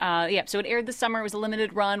Genius, so it aired this summer. It was a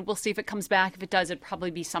limited run. We'll see if it comes back. If it does, it'd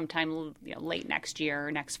probably be sometime late next year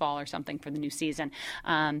or next fall or something for the new season.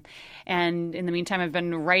 And in the meantime, I've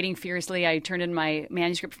been writing furiously. I turned in my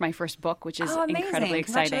manuscript for my first book, which is incredibly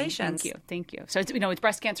exciting. Congratulations. Thank you. So it's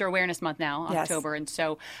Breast Cancer Awareness Month now, October, and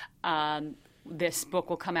so this book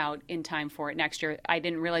will come out in time for it next year. I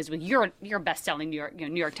didn't realize you're a best-selling New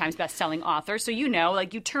York Times best-selling author, so you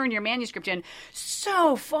turn your manuscript in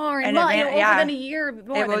so far in over than a year. It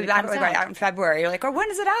will be out in February. You're like,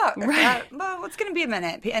 when is it out? Right. Well, it's going to be a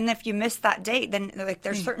minute. And if you miss that date, then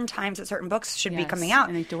there's certain times that certain books should be coming out.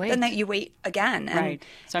 And you have to wait. Then you wait again. And right.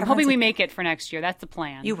 So I'm hoping we make it for next year. That's the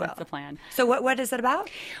plan. You will. That's the plan. So what is it about?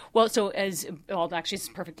 Well, actually, it's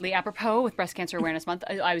perfectly apropos with Breast Cancer Awareness Month.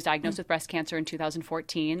 I was diagnosed with breast cancer in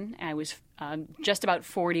 2014. I was just about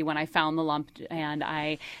 40 when I found the lump, and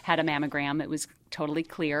I had a mammogram. It was totally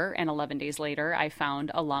clear, and 11 days later, I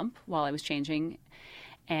found a lump while I was changing,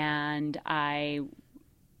 and I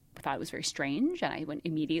thought it was very strange, and I went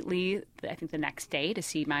immediately, I think the next day, to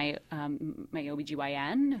see my my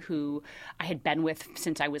OBGYN, who I had been with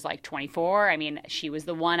since I was like 24. I mean, she was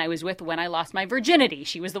the one I was with when I lost my virginity.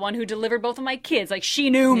 She was the one who delivered both of my kids. Like,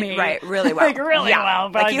 she knew me. Right, really well.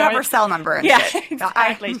 well. Like, you have her cell number and shit.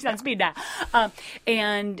 Exactly. She's on speed dial.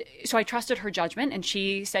 And so I trusted her judgment, and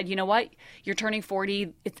she said, you know what? You're turning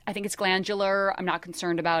 40. I think it's glandular. I'm not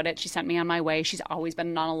concerned about it. She sent me on my way. She's always been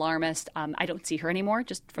a non-alarmist. I don't see her anymore,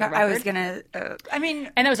 just for the record. I was going to,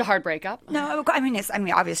 And that was a hard breakup. No,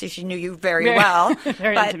 obviously she knew you very well.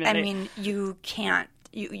 Very but, intimidating. you can't.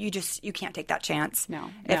 You can't take that chance. No.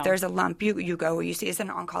 If there's a lump, you go. You see, as an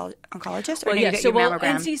oncologist, or well, you get your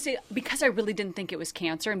mammogram. NCC, because I really didn't think it was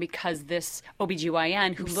cancer, and because this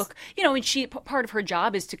OBGYN and she part of her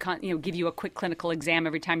job is to give you a quick clinical exam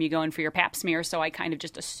every time you go in for your pap smear. So I kind of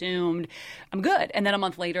just assumed I'm good, and then a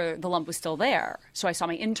month later the lump was still there. So I saw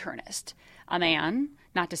my internist, a man.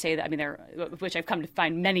 Not to say that, which I've come to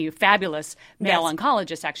find many fabulous male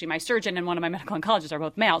oncologists. Actually, my surgeon and one of my medical oncologists are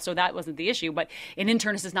both male, so that wasn't the issue. But an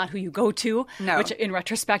internist is not who you go to, which in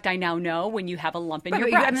retrospect I now know when you have a lump in your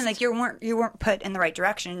breast. You weren't put in the right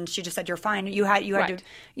direction. She just said you're fine. You had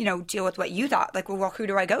to, deal with what you thought. Like, well, who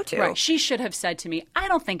do I go to? Right. She should have said to me, I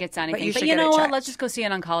don't think it's anything, but you know what? Let's just go see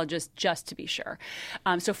an oncologist just to be sure.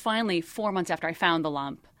 So finally, 4 months after I found the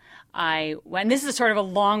lump, and this is sort of a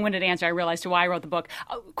long-winded answer, I realized, to why I wrote the book.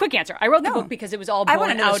 Quick answer. I wrote the book because it was all born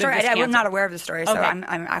out of this cancer. I was not aware of the story, so I'm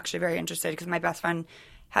actually very interested because my best friend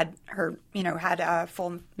had a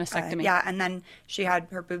full mastectomy. And then she had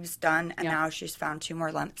her boobs done, and now she's found 2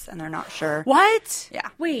 more lumps, and they're not sure. What? Yeah.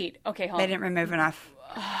 Wait. Okay, hold on. They didn't remove enough.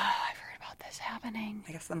 I've heard about this happening.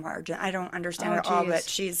 I guess the margin. I don't understand it at all, but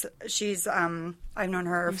she's I've known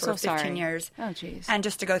her for 15 years. Oh, geez. And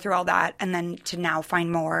just to go through all that, and then to now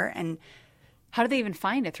find more, and how did they even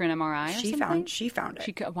find it? Through an MRI or something? She found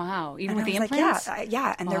it. Wow. Even and with the implants?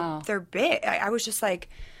 implants? And they're big. I was just like...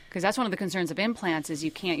 Because that's one of the concerns of implants is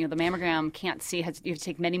you can't, the mammogram can't see, you have to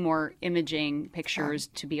take many more imaging pictures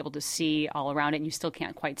to be able to see all around it, and you still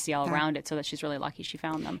can't quite see all around it, so that she's really lucky she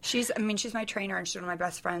found them. She's my trainer, and she's one of my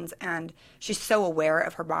best friends, and she's so aware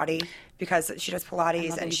of her body because she does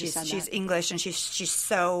Pilates, and she's English, and she's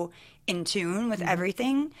so in tune with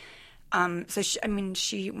everything. So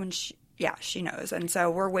she knows, and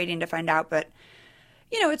so we're waiting to find out, but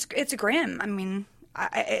it's grim. I mean,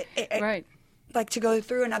 right. Like, to go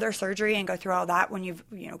through another surgery and go through all that when you've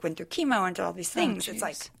went through chemo and did all these things, it's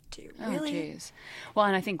like, do you really? Oh, jeez. Well,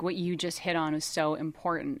 and I think what you just hit on is so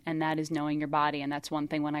important, and that is knowing your body. And that's one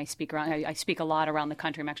thing when I speak around. I speak a lot around the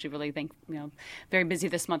country. I'm actually really very busy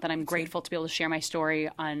this month, and I'm grateful to be able to share my story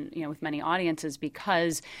on with many audiences,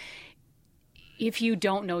 because if you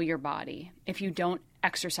don't know your body, if you don't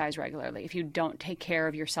exercise regularly, if you don't take care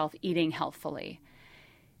of yourself eating healthfully,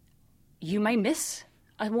 you might miss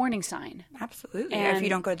a warning sign. Absolutely. And if you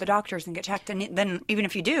don't go to the doctors and get checked, and then even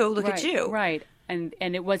if you do, look at you. Right. And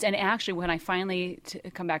actually when I finally,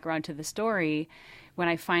 to come back around to the story, when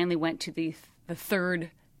I finally went to the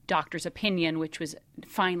third doctor's opinion, which was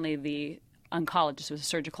finally the oncologist, was a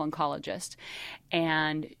surgical oncologist,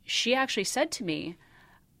 and she actually said to me,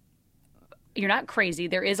 you're not crazy.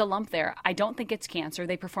 There is a lump there. I don't think it's cancer.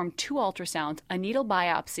 They performed 2 ultrasounds, a needle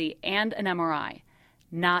biopsy, and an MRI.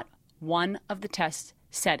 Not one of the tests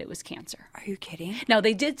said it was cancer. Are you kidding? Now,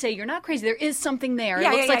 they did say, you're not crazy. There is something there.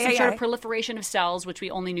 Yeah, it looks like some sort yeah. of proliferation of cells, which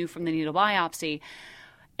we only knew from the needle biopsy.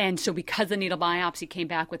 And so because the needle biopsy came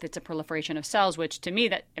back with it's a proliferation of cells, which to me,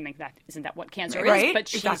 that isn't that what cancer Right? is? But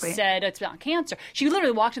she said it's not cancer. She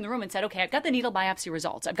literally walked in the room and said, okay, I've got the needle biopsy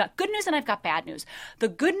results. I've got good news and I've got bad news. The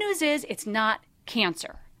good news is it's not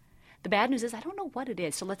cancer. The bad news is I don't know what it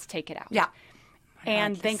is, so let's take it out. Yeah.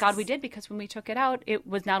 And thank God we did, because when we took it out, it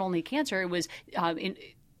was not only cancer, it was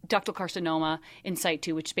ductal carcinoma in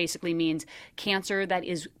situ, which basically means cancer that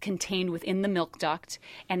is contained within the milk duct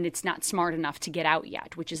and it's not smart enough to get out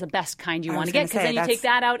yet, which is the best kind you want to get, because then you take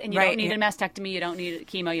that out and you don't need a mastectomy, you don't need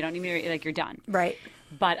chemo, you don't need, like, you're done. Right.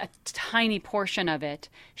 But a tiny portion of it,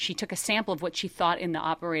 she took a sample of what she thought in the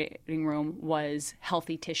operating room was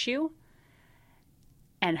healthy tissue.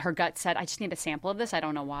 And her gut said, I just need a sample of this. I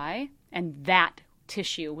don't know why. And that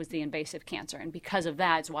tissue was the invasive cancer. And because of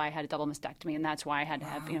that is why I had a double mastectomy. And that's why I had to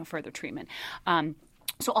have, further treatment.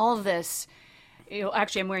 So all of this,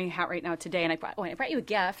 actually I'm wearing a hat right now today. And I brought you a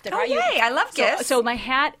gift. I love gifts. So my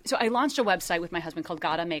hat, I launched a website with my husband called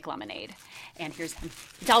Gotta Make Lemonade. And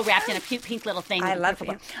it's all wrapped in a pink little thing. I love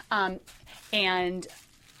it. And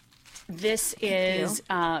this is,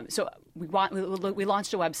 we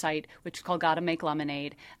launched a website which is called Gotta Make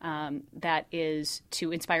Lemonade, that is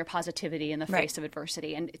to inspire positivity in the face of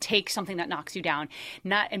adversity and take something that knocks you down.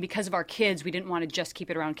 And because of our kids, we didn't want to just keep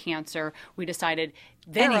it around cancer. We decided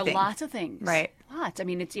there are lots of things. Right. Lots. I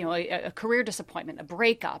mean, it's a career disappointment, a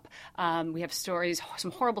breakup. We have stories,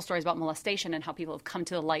 some horrible stories about molestation and how people have come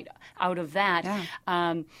to the light out of that.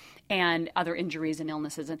 Yeah. And other injuries and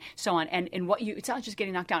illnesses and so on. And it's not just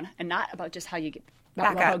getting knocked down, and not about just how you get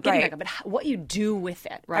back up, but what you do with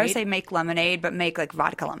it, right? I would say make lemonade, but make like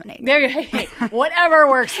vodka lemonade. There you go. Whatever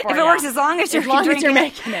works for you. If it works, as long as you're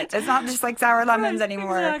making it. It's not just like sour lemons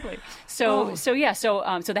anymore. Exactly. So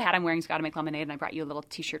the hat I'm wearing is Gotta Make Lemonade, and I brought you a little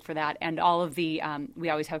T-shirt for that. And all of the we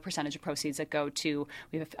always have a percentage of proceeds that go to,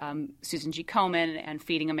 we have Susan G. Komen and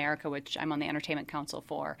Feeding America, which I'm on the Entertainment Council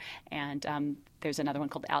for, and there's another one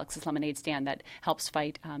called Alex's Lemonade Stand that helps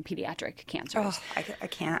fight pediatric cancers. Oh, I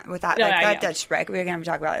can't with that. That Dutch spread. We're going to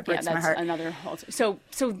talk about it. It breaks my heart. Another whole.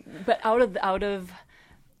 But out of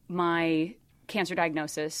my cancer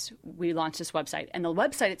diagnosis, we launched this website, and the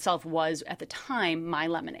website itself was at the time My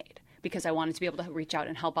Lemonade, because I wanted to be able to reach out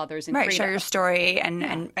and help others and share your story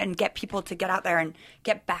and get people to get out there and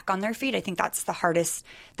get back on their feet. I think that's the hardest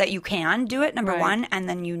that you can do it. Number one, and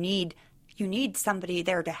then you need somebody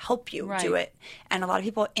there to help you do it. And a lot of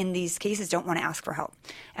people in these cases don't want to ask for help.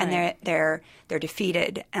 And they're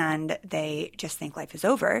defeated and they just think life is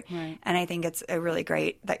over. Right. And I think it's really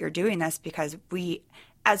great that you're doing this, because we,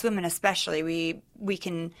 as women especially, we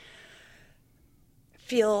can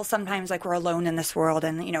feel sometimes like we're alone in this world,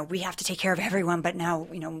 and we have to take care of everyone, but now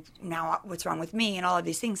what's wrong with me and all of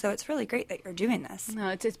these things. So it's really great that you're doing this. No,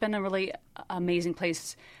 it's been a really amazing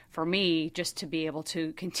place for me just to be able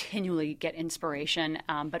to continually get inspiration,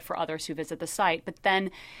 but for others who visit the site. But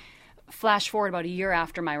then flash forward about a year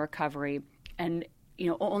after my recovery, and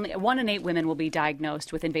only 1 in 8 women will be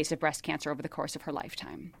diagnosed with invasive breast cancer over the course of her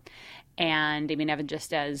lifetime. And I mean, even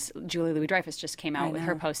just as Julie Louis-Dreyfus just came out with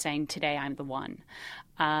her post saying, "Today I'm the one."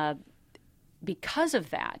 Because of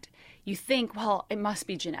that, you think, well, it must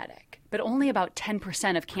be genetic, but only about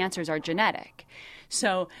 10% of cancers are genetic.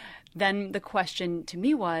 So then the question to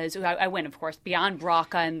me was, I went, of course, beyond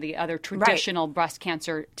BRCA and the other traditional breast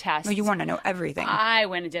cancer tests. Well, you want to know everything. I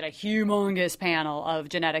went and did a humongous panel of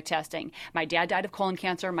genetic testing. My dad died of colon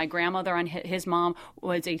cancer. My grandmother, on his mom,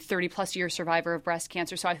 was a 30-plus year survivor of breast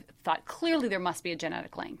cancer. So I thought, clearly there must be a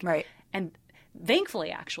genetic link. Right. And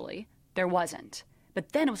thankfully, actually, there wasn't.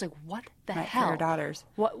 But then it was like, what the hell? For your daughters.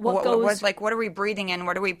 What goes? What are we breathing in?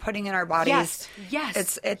 What are we putting in our bodies?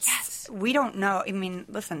 Yes. It's. We don't know. I mean,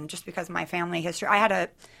 listen. Just because my family history, I had a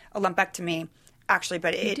lumpectomy, actually,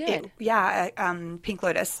 but Pink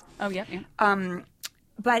Lotus. Oh yeah.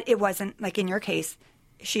 But it wasn't like in your case.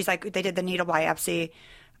 She's like, they did the needle biopsy,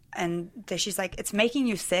 and she's like, it's making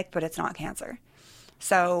you sick, but it's not cancer.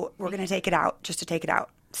 So we're going to take it out, just to take it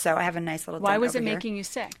out. So I have a nice little. Why was it making you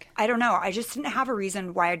sick? I don't know. I just didn't have a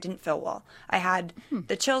reason why I didn't feel well. I had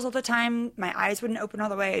the chills all the time. My eyes wouldn't open all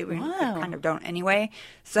the way. I kind of don't anyway.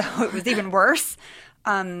 So it was even worse.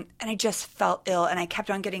 And I just felt ill, and I kept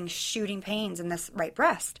on getting shooting pains in this right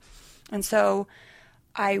breast. And so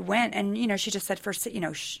I went, and she just said first,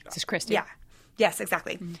 This is Christy. Yeah. Yes,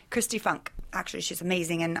 exactly. Mm-hmm. Christy Funk. Actually, she's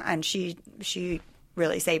amazing, and she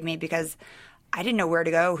really saved me, because I didn't know where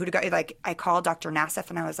to go, who to go. Like, I called Dr. Nassif,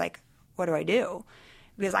 and I was like, what do I do?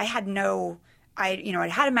 Because I had I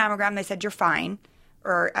had a mammogram. They said, you're fine.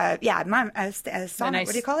 or sonnet.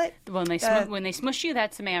 What do you call it? When they smush you,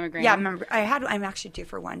 that's a mammogram. Yeah, I remember. I'm actually due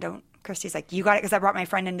for one. Christy's like, you got it, because I brought my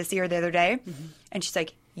friend in to see her the other day, and she's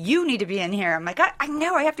like, you need to be in here. I'm like, I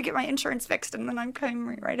know, I have to get my insurance fixed, and then I'm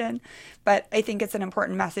coming right in. But I think it's an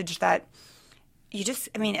important message that you just,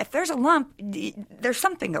 I mean, if there's a lump, there's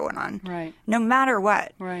something going on. Right. No matter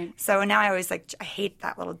what. Right. So now I always I hate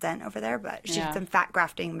that little dent over there, but she did some fat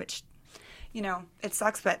grafting, which, it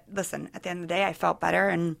sucks. But listen, at the end of the day, I felt better,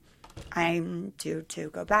 and I'm due to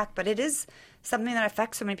go back. But it is something that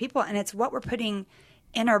affects so many people, and it's what we're putting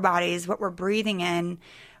in our bodies, what we're breathing in,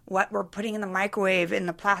 what we're putting in the microwave, in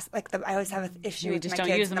the plastic. I always have an issue with my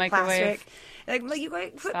kids. Use the microwave. Plastic. You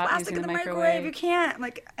put plastic in the microwave. You can't.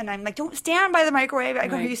 I'm like, don't stand by the microwave. I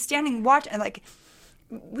go, are you standing, watch? And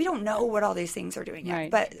we don't know what all these things are doing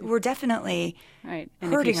yet, but we're definitely hurting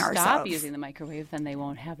ourselves. If you stop using the microwave, then they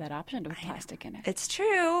won't have that option to put plastic in it. It's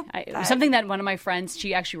true. It was something that one of my friends,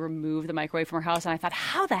 she actually removed the microwave from her house, and I thought,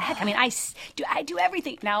 how the heck? I mean, I do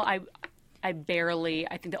everything. Now I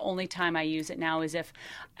think the only time I use it now is if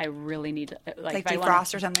I really need, like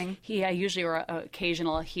defrost or something. Yeah, usually, or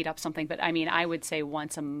occasional heat up something. But I mean, I would say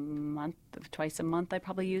once a month, twice a month, I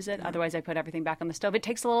probably use it. Otherwise, I put everything back on the stove. It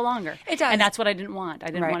takes a little longer. It does, and that's what I didn't want. I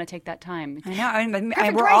didn't want to take that time. I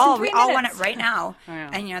know. We all want it right now,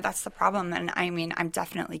 and that's the problem. And I mean, I'm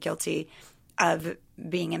definitely guilty of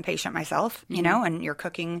being impatient myself. And you're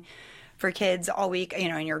cooking for kids all week.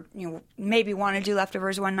 And you maybe want to do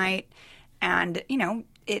leftovers one night. And,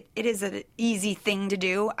 it is an easy thing to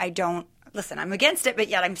do. I'm against it, but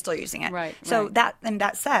yet I'm still using it. Right. So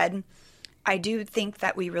that said, I do think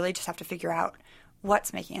that we really just have to figure out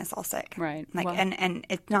what's making us all sick. Right. And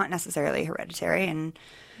it's not necessarily hereditary, and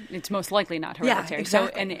it's most likely not hereditary. Yeah,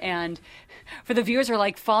 exactly. So, and for the viewers who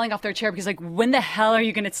are falling off their chair because when the hell are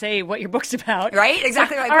you going to say what your book's about? Right.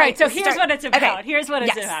 Exactly. All right. So here's what it's about. Okay. Here's what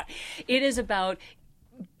it's about. It is about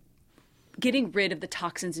getting rid of the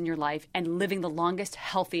toxins in your life and living the longest,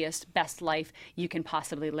 healthiest, best life you can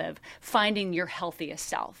possibly live. Finding your healthiest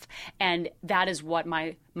self. And that is what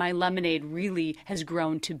my lemonade really has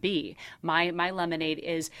grown to be. My lemonade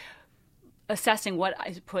is assessing what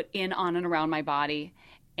I put in, on, and around my body,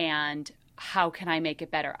 and how can I make it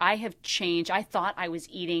better? I have changed. I thought I was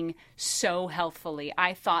eating so healthfully.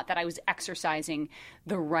 I thought that I was exercising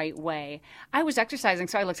the right way. I was exercising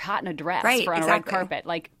so I looked hot in a dress on a red carpet.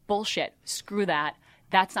 Bullshit. Screw that.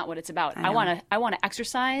 That's not what it's about. I want to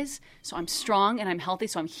exercise so I'm strong and I'm healthy,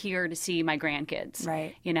 so I'm here to see my grandkids.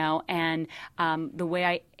 Right. And the way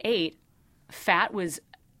I ate, fat was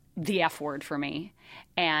the F word for me.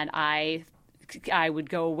 And I would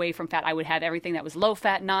go away from fat. I would have everything that was low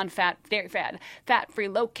fat, non-fat, very fat, fat-free,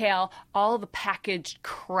 low-cal, all the packaged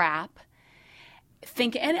crap.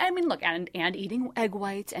 And eating egg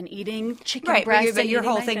whites and eating chicken breasts. But your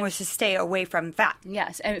whole thing was to stay away from fat.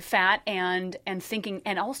 Yes, and fat and thinking.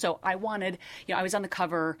 And also, I wanted, I was on the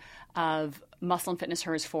cover of Muscle and Fitness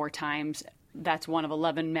Hers 4 times. That's one of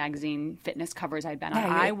 11 magazine fitness covers I'd been on.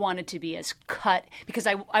 I wanted to be as cut because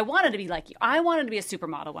I wanted to be like you. I wanted to be a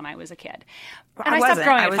supermodel when I was a kid. And I stopped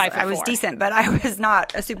growing at 5'4". I was decent, but I was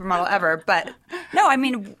not a supermodel ever. But no, I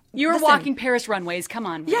mean, you were walking Paris runways. Come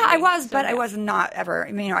on. Yeah, I was, but I was not ever.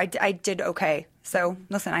 I mean, I did okay. So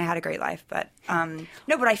listen, I had a great life, but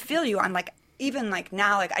no, but I feel you. I'm even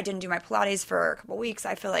now, I didn't do my Pilates for a couple weeks.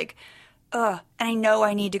 I feel and I know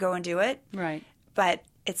I need to go and do it. Right. But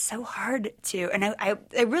it's so hard to, and I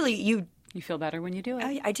really, you feel better when you do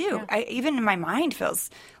it. I do. Yeah. Even in my mind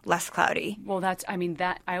feels less cloudy. Well,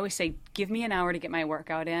 I always say, give me an hour to get my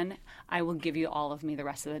workout in. I will give you all of me the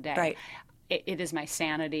rest of the day. Right. It is my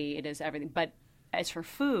sanity. It is everything. But as for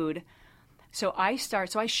food, so I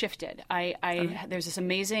shifted. There's this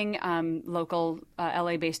amazing local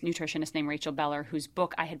LA-based nutritionist named Rachel Beller, whose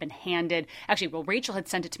book I had been handed. Actually, Rachel had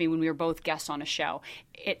sent it to me when we were both guests on a show.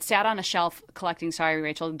 It sat on a shelf collecting, sorry,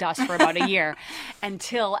 Rachel, dust for about a year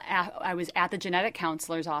until I was at the genetic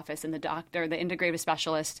counselor's office, and the integrative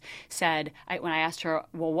specialist said, when I asked her,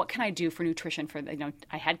 well, what can I do for nutrition?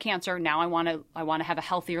 I had cancer. Now I want to have a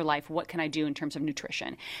healthier life. What can I do in terms of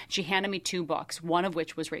nutrition? She handed me 2 books, one of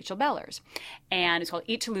which was Rachel Beller's. And it's called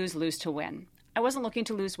Eat to Lose, Lose to Win. I wasn't looking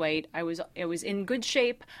to lose weight. I was in good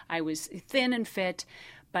shape. I was thin and fit,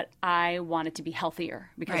 but I wanted to be healthier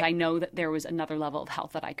because I know that there was another level of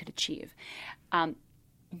health that I could achieve.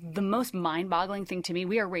 The most mind-boggling thing to me,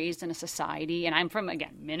 we are raised in a society, and I'm from,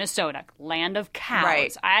 again, Minnesota, land of cows.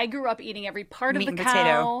 Right. I grew up eating every part of the cow.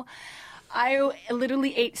 Potato. I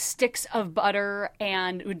literally ate sticks of butter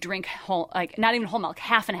and would drink not even whole milk,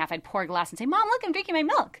 half and half. I'd pour a glass and say, Mom, look, I'm drinking my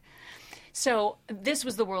milk. So this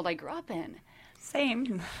was the world I grew up in.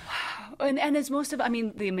 Same. And as most of, I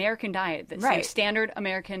mean, the American diet, the same standard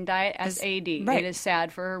American diet as AD, it is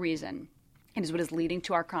sad for a reason. It is what is leading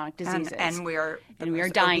to our chronic diseases, and we are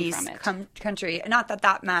dying from it. Country. Not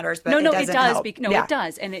that matters, but it doesn't does. help. It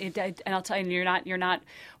does, and I'll tell you, we're not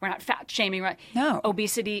fat shaming, right? No,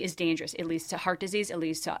 obesity is dangerous. It leads to heart disease. It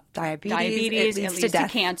leads to diabetes. It leads to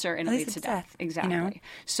cancer, and it leads to death. Exactly. You know?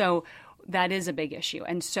 So that is a big issue,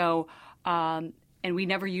 and so. And we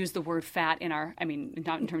never use the word fat in our, I mean,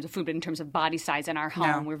 not in terms of food, but in terms of body size in our home.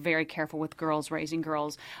 No. We're very careful with girls, raising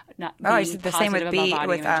girls, not being it's the same with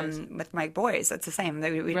with my boys. It's the same.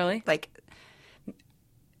 Really? Like,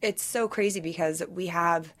 it's so crazy because we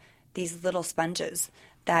have these little sponges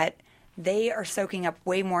that they are soaking up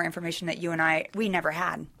way more information that you and we never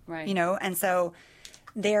had. Right. You know, and so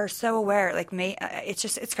they are so aware. Like,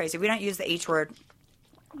 it's crazy. We don't use the H word.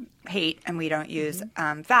 Hate, and we don't use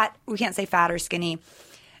fat. We can't say fat or skinny,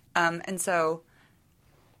 and so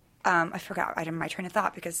I forgot my train of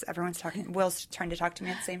thought because everyone's talking. Will's trying to talk to me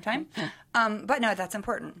at the same time, but no, that's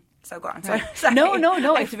important. So go on. Right. Sorry. No,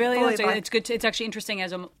 it's really it's good. It's actually interesting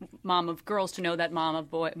as a mom of girls to know that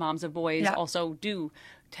moms of boys also do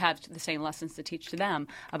have the same lessons to teach to them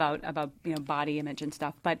about body image and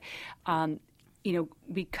stuff. But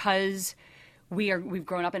because we've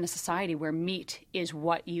grown up in a society where meat is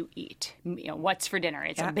what you eat. What's for dinner?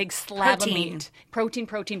 It's a big slab of meat.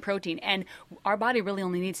 Protein. And our body really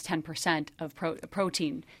only needs 10% of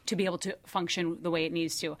protein to be able to function the way it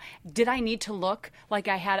needs to. Did I need to look like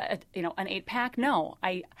I had an 8-pack? No,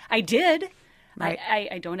 I did. Right.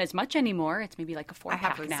 I don't as much anymore. It's maybe like a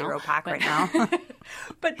 4-pack now. I have a 0-pack right now.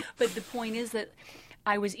 But the point is that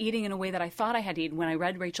I was eating in a way that I thought I had to eat. When I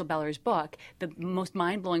read Rachel Beller's book, the most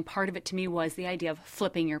mind-blowing part of it to me was the idea of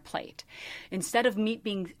flipping your plate. Instead of meat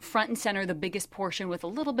being front and center, the biggest portion with a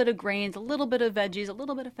little bit of grains, a little bit of veggies, a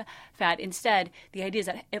little bit of fat, instead, the idea is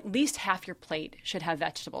that at least half your plate should have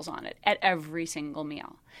vegetables on it at every single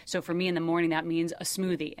meal. So for me in the morning, that means a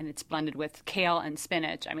smoothie, and it's blended with kale and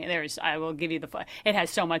spinach. I mean, I will give you it has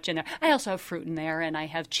so much in there. I also have fruit in there, and I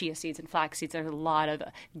have chia seeds and flax seeds. There's a lot of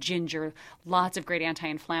ginger, lots of great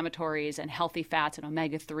anti-inflammatories and healthy fats and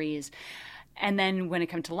omega-3s. And then when it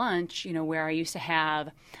comes to lunch, where I used to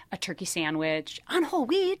have a turkey sandwich on whole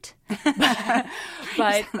wheat, but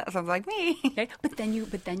that sounds like me. Okay, but then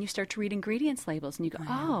you start to read ingredients labels, and you go,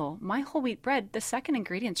 oh, my whole wheat bread, the second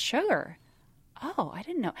ingredient, sugar. Oh, I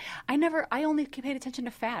didn't know. I only paid attention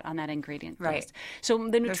to fat on that ingredient list. So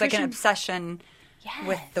the nutrition, there's like an obsession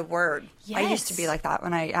with the word. Yes. I used to be like that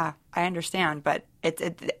when I understand, but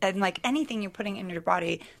and like anything you're putting in your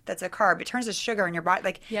body that's a carb, it turns to sugar in your body.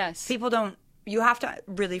 Like, people don't. You have to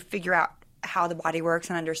really figure out how the body works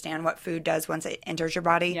and understand what food does once it enters your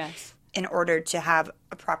body. Yes. In order to have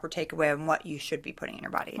a proper takeaway on what you should be putting in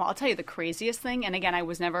your body. Well, I'll tell you the craziest thing, and again, I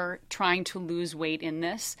was never trying to lose weight in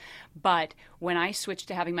this, but when I switched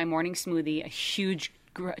to having my morning smoothie, a huge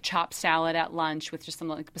chopped salad at lunch with just some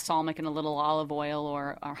like balsamic and a little olive oil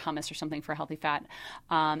or hummus or something for healthy fat,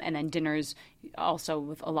 and then dinners also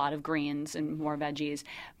with a lot of greens and more veggies.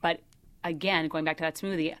 But again, going back to that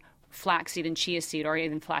smoothie, flaxseed and chia seed or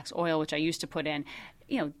even flax oil, which I used to put in,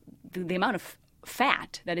 the amount of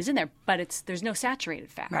fat that is in there, but there's no saturated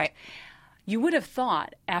fat. Right. You would have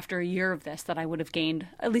thought after a year of this that I would have gained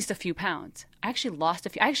at least a few pounds. I actually lost a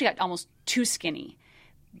few. I actually got almost too skinny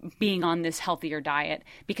being on this healthier diet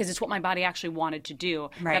because it's what my body actually wanted to do.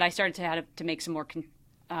 Right. That I started to have to make some more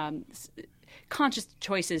conscious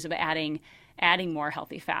choices of adding more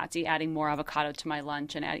healthy fats, adding more avocado to my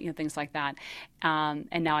lunch, and things like that.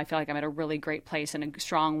 And now I feel like I'm at a really great place and a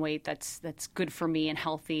strong weight that's good for me and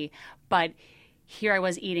healthy. But here I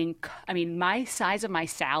was eating, my size of my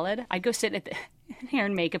salad, I'd go sit at here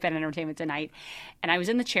in makeup at Entertainment Tonight, and I was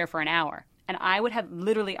in the chair for an hour, and I would have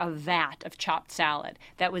literally a vat of chopped salad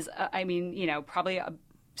that was, probably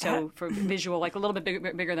for visual, like a little bit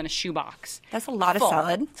bigger than a shoebox. That's a lot of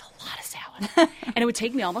salad. It's a lot of salad. And it would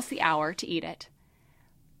take me almost the hour to eat it.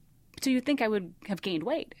 So you'd think I would have gained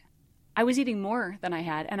weight. I was eating more than I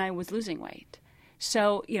had, and I was losing weight.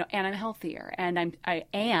 So, and I'm healthier, and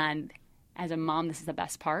and as a mom, this is the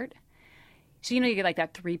best part. So, you get like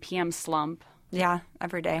that 3 p.m. slump. Yeah,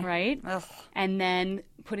 every day. Right? Ugh. And then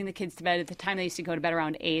putting the kids to bed. At the time, they used to go to bed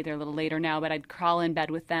around 8. They're a little later now, but I'd crawl in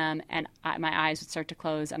bed with them, and my eyes would start to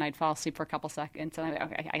close, and I'd fall asleep for a couple seconds. And I'd be,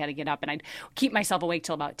 okay, I got to get up, and I'd keep myself awake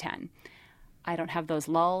till about 10. I don't have those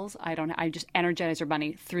lulls. I just Energizer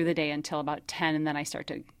Bunny through the day until about 10, and then I start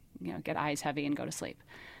to get eyes heavy and go to sleep.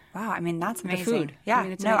 Wow, that's amazing. The food.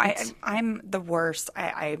 Yeah, I'm the worst.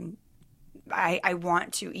 I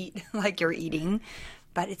want to eat like you're eating,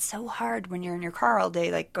 But it's so hard when you're in your car all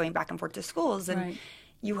day, like going back and forth to schools, and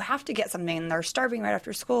you have to get something, and they're starving right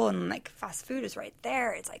after school, and like fast food is right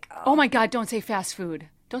there. It's like, oh my God, don't say fast food.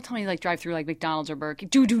 Don't tell me like drive through like McDonald's or Burger King.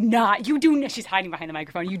 Do not. You do not. She's hiding behind the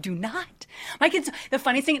microphone. You do not. My kids, the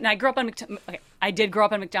funny thing, and I grew up on, I did grow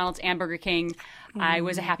up on McDonald's and Burger King. I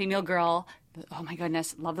was a Happy Meal girl. Oh my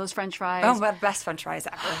goodness, love those French fries. Oh, my best French fries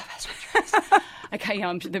ever. Best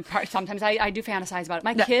French fries. Sometimes I do fantasize about it.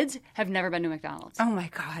 My kids have never been to McDonald's. Oh my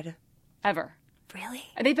God. Ever. Really?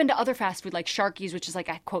 They've been to other fast food like Sharky's, which is like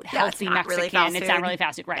a quote healthy Mexican. Really it's not really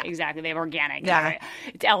fast food, right? Exactly. They have organic. Yeah. Right?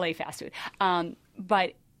 It's LA fast food.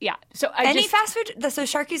 But yeah, so any fast food. So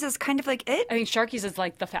Sharky's is kind of like it. I think Sharky's is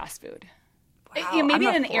like the fast food. Wow, maybe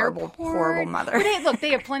I'm in an horrible mother. Look,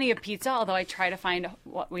 they have plenty of pizza. Although I try to find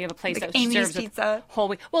we have a place like that Amy's serves pizza. Whole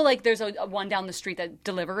wheat. Well, like there's a one down the street that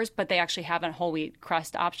delivers, but they actually have a whole wheat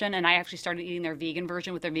crust option. And I actually started eating their vegan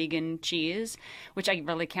version with their vegan cheese, which I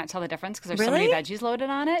really can't tell the difference because there's so many veggies loaded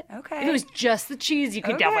on it. Okay, if it was just the cheese, you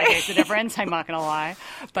could definitely taste the difference. I'm not gonna lie,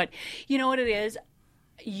 but you know what it is.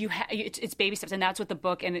 It's baby steps, and that's what the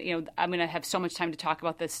book. And I'm going to have so much time to talk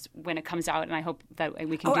about this when it comes out, and I hope that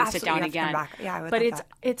we can sit down again. Yeah, I would but love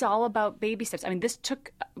it's all about baby steps. I mean, this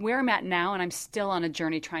took where I'm at now, and I'm still on a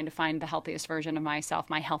journey trying to find the healthiest version of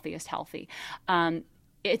myself, my healthiest healthy.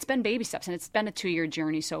 It's been baby steps, and it's been a 2-year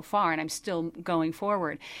journey so far, and I'm still going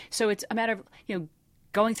forward. So it's a matter of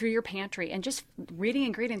going through your pantry and just reading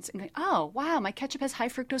ingredients and going, oh, wow, my ketchup has high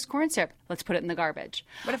fructose corn syrup. Let's put it in the garbage.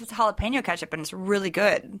 What if it's jalapeno ketchup and it's really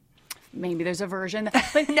good? Maybe there's a version.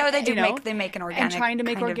 But, no, they do they make an organic. And trying to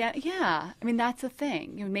make organic. Yeah. I mean, that's the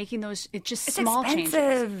thing. Making those, it's just small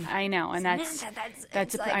expensive. Changes. I know. And that's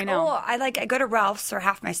like, I know. I go to Ralph's for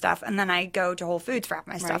half my stuff, and then I go to Whole Foods for half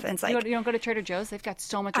my stuff. And it's like, you don't go to Trader Joe's? They've got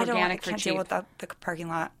so much organic for cheap. I can't deal with the parking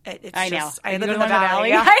lot. I know. I live in the valley.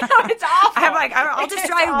 Yeah. I know. It's awful. I'm like, I'll just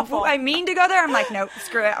drive. I mean to go there. I'm like, nope,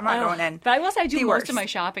 screw it. I'm not going in. But I will say I do most of my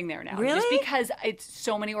shopping there now. Really? Just because it's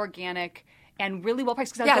so many organic and really well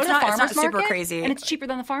priced. Because I go to the farmer's market, super crazy. and it's cheaper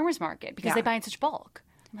than the farmer's market because they buy in such bulk.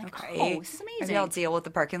 I'm like, oh, this is amazing. Maybe I'll deal with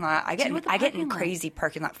the parking lot. I get in crazy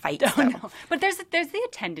parking lot fights. Oh, no. But there's the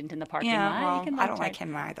attendant in the parking lot. Well, I don't like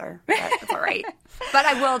him either. But it's all right. But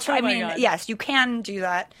I will try. Yes, you can do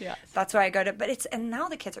that. Yes. That's why I go to. But and now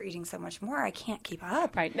the kids are eating so much more. I can't keep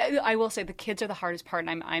up. Right. I will say the kids are the hardest part,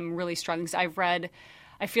 and I'm really struggling because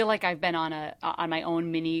I feel like I've been on my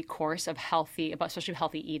own mini course of especially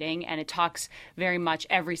healthy eating, and it talks very much.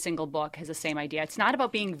 Every single book has the same idea. It's not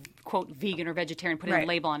about being quote vegan or vegetarian, putting a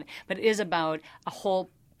label on it, but it is about a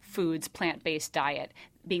whole foods plant-based diet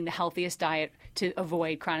being the healthiest diet to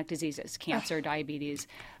avoid chronic diseases, cancer, diabetes,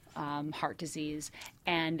 heart disease,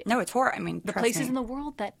 and no, it's horrible. I mean, the places in the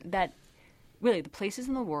world that really the places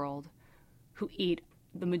in the world who eat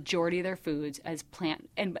the majority of their foods as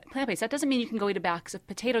plant-based. That doesn't mean you can go eat a box of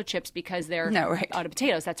potato chips because they're out of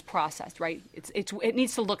potatoes. That's processed, right? It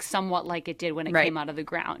needs to look somewhat like it did when it came out of the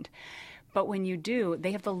ground. But when you do,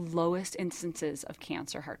 they have the lowest instances of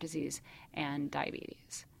cancer, heart disease, and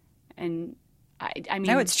diabetes. And I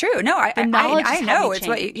mean, no, it's true. No, I know it's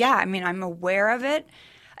what. I mean, I'm aware of it.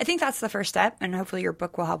 I think that's the first step, and hopefully your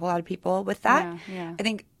book will help a lot of people with that. Yeah. I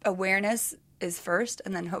think awareness is first,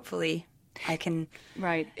 and then hopefully I can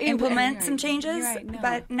implement some changes.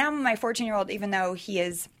 But now my 14-year-old, even though he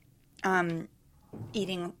is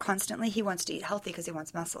eating constantly, he wants to eat healthy because he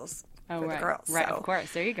wants muscles for the girls. Right, so. Of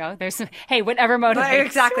course. There you go. There's some, whatever motivates.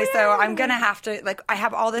 Exactly. So I'm going to have to, I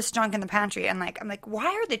have all this junk in the pantry, and I'm like, why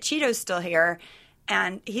are the Cheetos still here?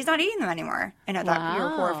 And he's not eating them anymore. I know that you're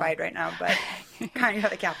horrified right now, but kind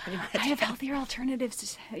of pretty much. I have healthier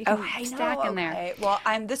alternatives you can stack in there. Well,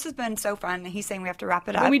 this has been so fun. He's saying we have to wrap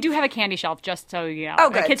it up. Well, we do have a candy shelf, just so you know. Oh,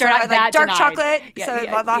 good. The kids are not that dark denied.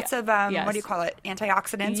 Chocolate. Lots of what do you call it?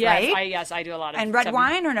 Antioxidants, right? Yes, I do a lot of. And red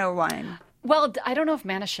wine or no wine? Well, I don't know if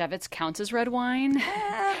Manischewitz counts as red wine.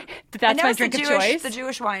 But that's my drink of choice. The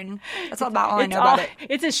Jewish wine. That's about all I know about it.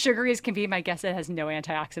 It's as sugary as can be. My guess it has no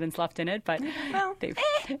antioxidants left in it. But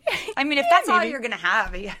I mean, if that's all you're going to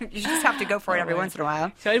have, you just have to go for it every once in a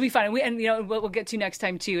while. So it'll be fun. And what we'll get to next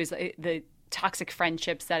time too is the toxic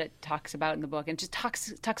friendships that it talks about in the book, and just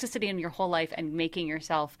toxicity in your whole life and making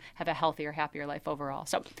yourself have a healthier, happier life overall.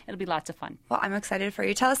 So it'll be lots of fun. Well, I'm excited for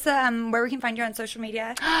you. Tell us where we can find you on social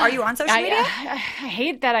media. Are you on social media? I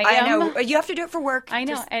hate that I am. I know. You have to do it for work. I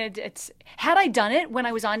know. And it's had I done it when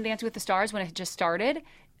I was on Dancing with the Stars, when it had just started,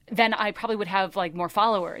 then I probably would have more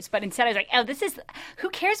followers. But instead I was like, who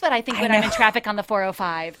cares what I think when I'm in traffic on the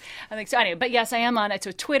 405? I'm like, so anyway, but yes, I am on it.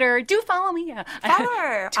 So Twitter, do follow me. Follow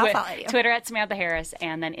her. I'll follow you. Twitter at Samantha Harris,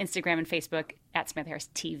 and then Instagram and Facebook at Samantha Harris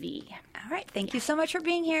TV. All right. Thank you so much for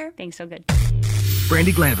being here. Thanks. So good.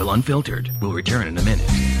 Brandi Glanville Unfiltered will return in a minute.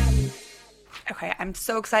 Okay, I'm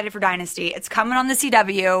so excited for Dynasty. It's coming on the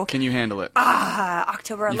CW. Can you handle it?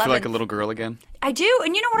 October 11th. You feel like a little girl again? I do.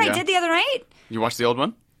 And you know what Yeah. I did the other night? You watched the old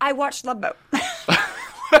one? I watched Love Boat.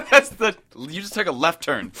 You just took a left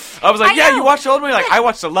turn. I was like, I yeah, know, you watched the old one? You're like, I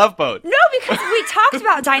watched the Love Boat. No, because we talked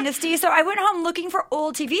about Dynasty, so I went home looking for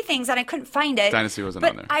old TV things and I couldn't find it. Dynasty wasn't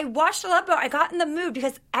but on there. I watched the Love Boat. I got in the mood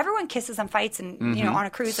because everyone kisses and fights and on a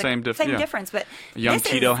cruise. Same yeah. difference. But Young this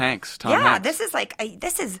Tito is, Hanks, Tom yeah, Hanks. this is like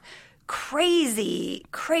this is crazy,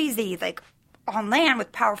 like on land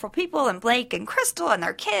with powerful people and Blake and Crystal and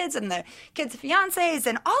their kids and the kids' fiancés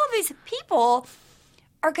and all of these people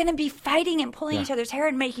are going to be fighting and pulling each other's hair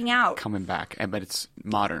and making out. Coming back, but it's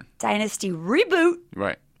modern. Dynasty reboot.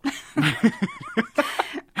 Right.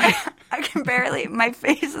 I can barely. My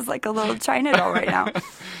face is like a little China doll right now.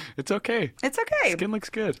 It's okay. It's okay. Skin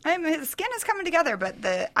looks good. His skin is coming together, but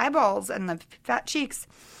the eyeballs and the fat cheeks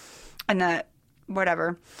and the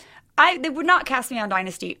whatever. They would not cast me on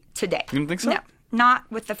Dynasty today. You don't think so? No, not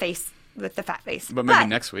with the face, with the fat face. But maybe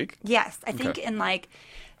next week? Yes. I think in like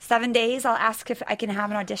 7 days, I'll ask if I can have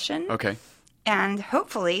an audition. Okay. And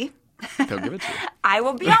hopefully they'll give it to you. I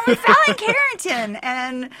will be on with Fallon Carrington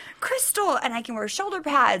and Crystal, and I can wear shoulder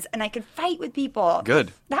pads, and I can fight with people.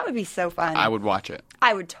 Good. That would be so fun. I would watch it.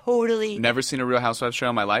 I would totally. Never seen a Real Housewives show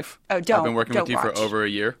in my life. Oh, don't. I've been working with you watch. for over a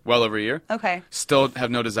year. Well over a year. Okay. Still have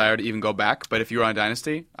no desire to even go back, but if you were on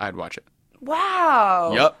Dynasty, I'd watch it.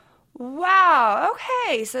 Wow. Yup. Wow.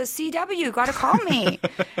 Okay. So CW, got to call me.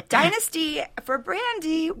 Dynasty for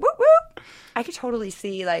Brandi. Whoop whoop. I could totally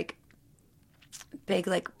see like big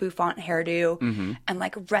like bouffant hairdo and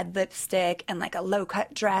like red lipstick and like a low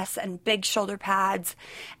cut dress and big shoulder pads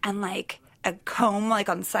and like a comb like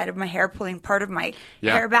on the side of my hair pulling part of my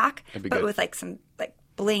hair back, but good. with like some like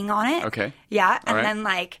bling on it. Okay. Yeah. And right. then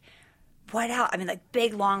like what else? I mean like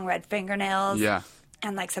big long red fingernails. Yeah.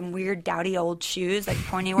 And like some weird dowdy old shoes, like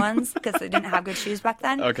pointy ones, because they didn't have good shoes back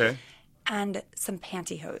then. Okay. And some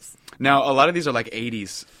pantyhose. Now, a lot of these are like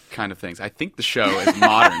 80s kind of things. I think the show is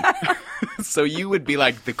modern. So you would be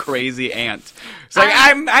like the crazy aunt. It's like,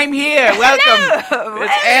 I'm here. Welcome. Hello,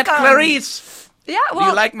 it's Aunt Clarice. Yeah, well, do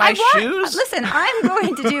you like my shoes? Listen, I'm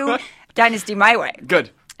going to do Dynasty my way. Good.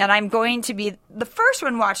 And I'm going to be the first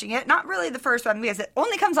one watching it. Not really the first one, because it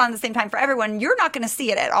only comes on at the same time for everyone. You're not going to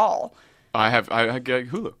see it at all. I have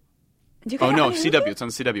Hulu. You can Oh, no, have it on CW. Hulu? It's on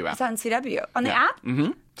the CW app. It's on CW. On the app?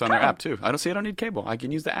 Mm-hmm. It's on their Oh. app, too. I don't see it. I don't need cable. I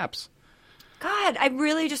can use the apps. God, I'm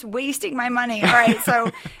really just wasting my money. All right,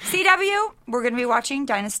 so CW, we're going to be watching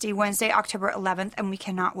Dynasty Wednesday, October 11th, and we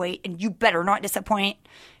cannot wait. And you better not disappoint,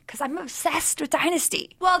 because I'm obsessed with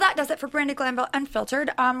Dynasty. Well, that does it for Brandi Glanville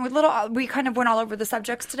Unfiltered. We kind of went all over the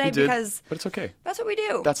subjects today We did, because but it's okay. that's what we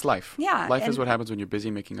do. That's life. Yeah, Life is and- what happens when you're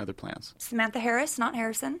busy making other plans. Samantha Harris, not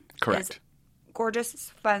Harrison. Correct. Is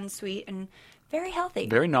gorgeous, fun, sweet, and very healthy.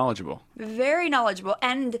 Very knowledgeable. Very knowledgeable.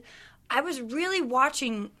 And I was really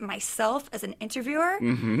watching myself as an interviewer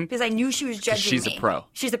because I knew she was judging she's me. a pro.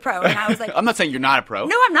 She's a pro. And I was like, I'm not saying you're not a pro.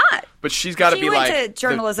 no, I'm not. But she's got to She be went like to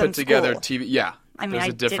journalism the put together school. TV. Yeah. I mean, There's I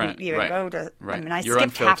a different, didn't even right, go to, right. I mean, I You're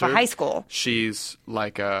skipped half of unfiltered. high school. She's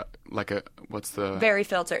like a what's the Very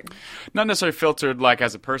filtered. not necessarily filtered like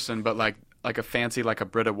as a person, but like a fancy like a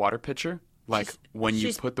Brita water pitcher. Like when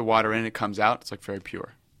you put the water in, it comes out. It's like very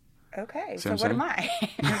pure. Okay, See so what what I'm am I?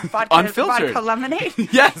 Vodka, Unfiltered. Vodka lemonade?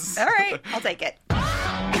 Yes. All right, I'll take it.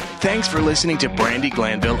 Thanks for listening to Brandi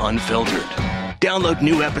Glanville Unfiltered. Download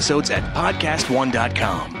new episodes at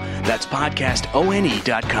podcastone.com. That's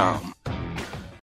podcastone.com.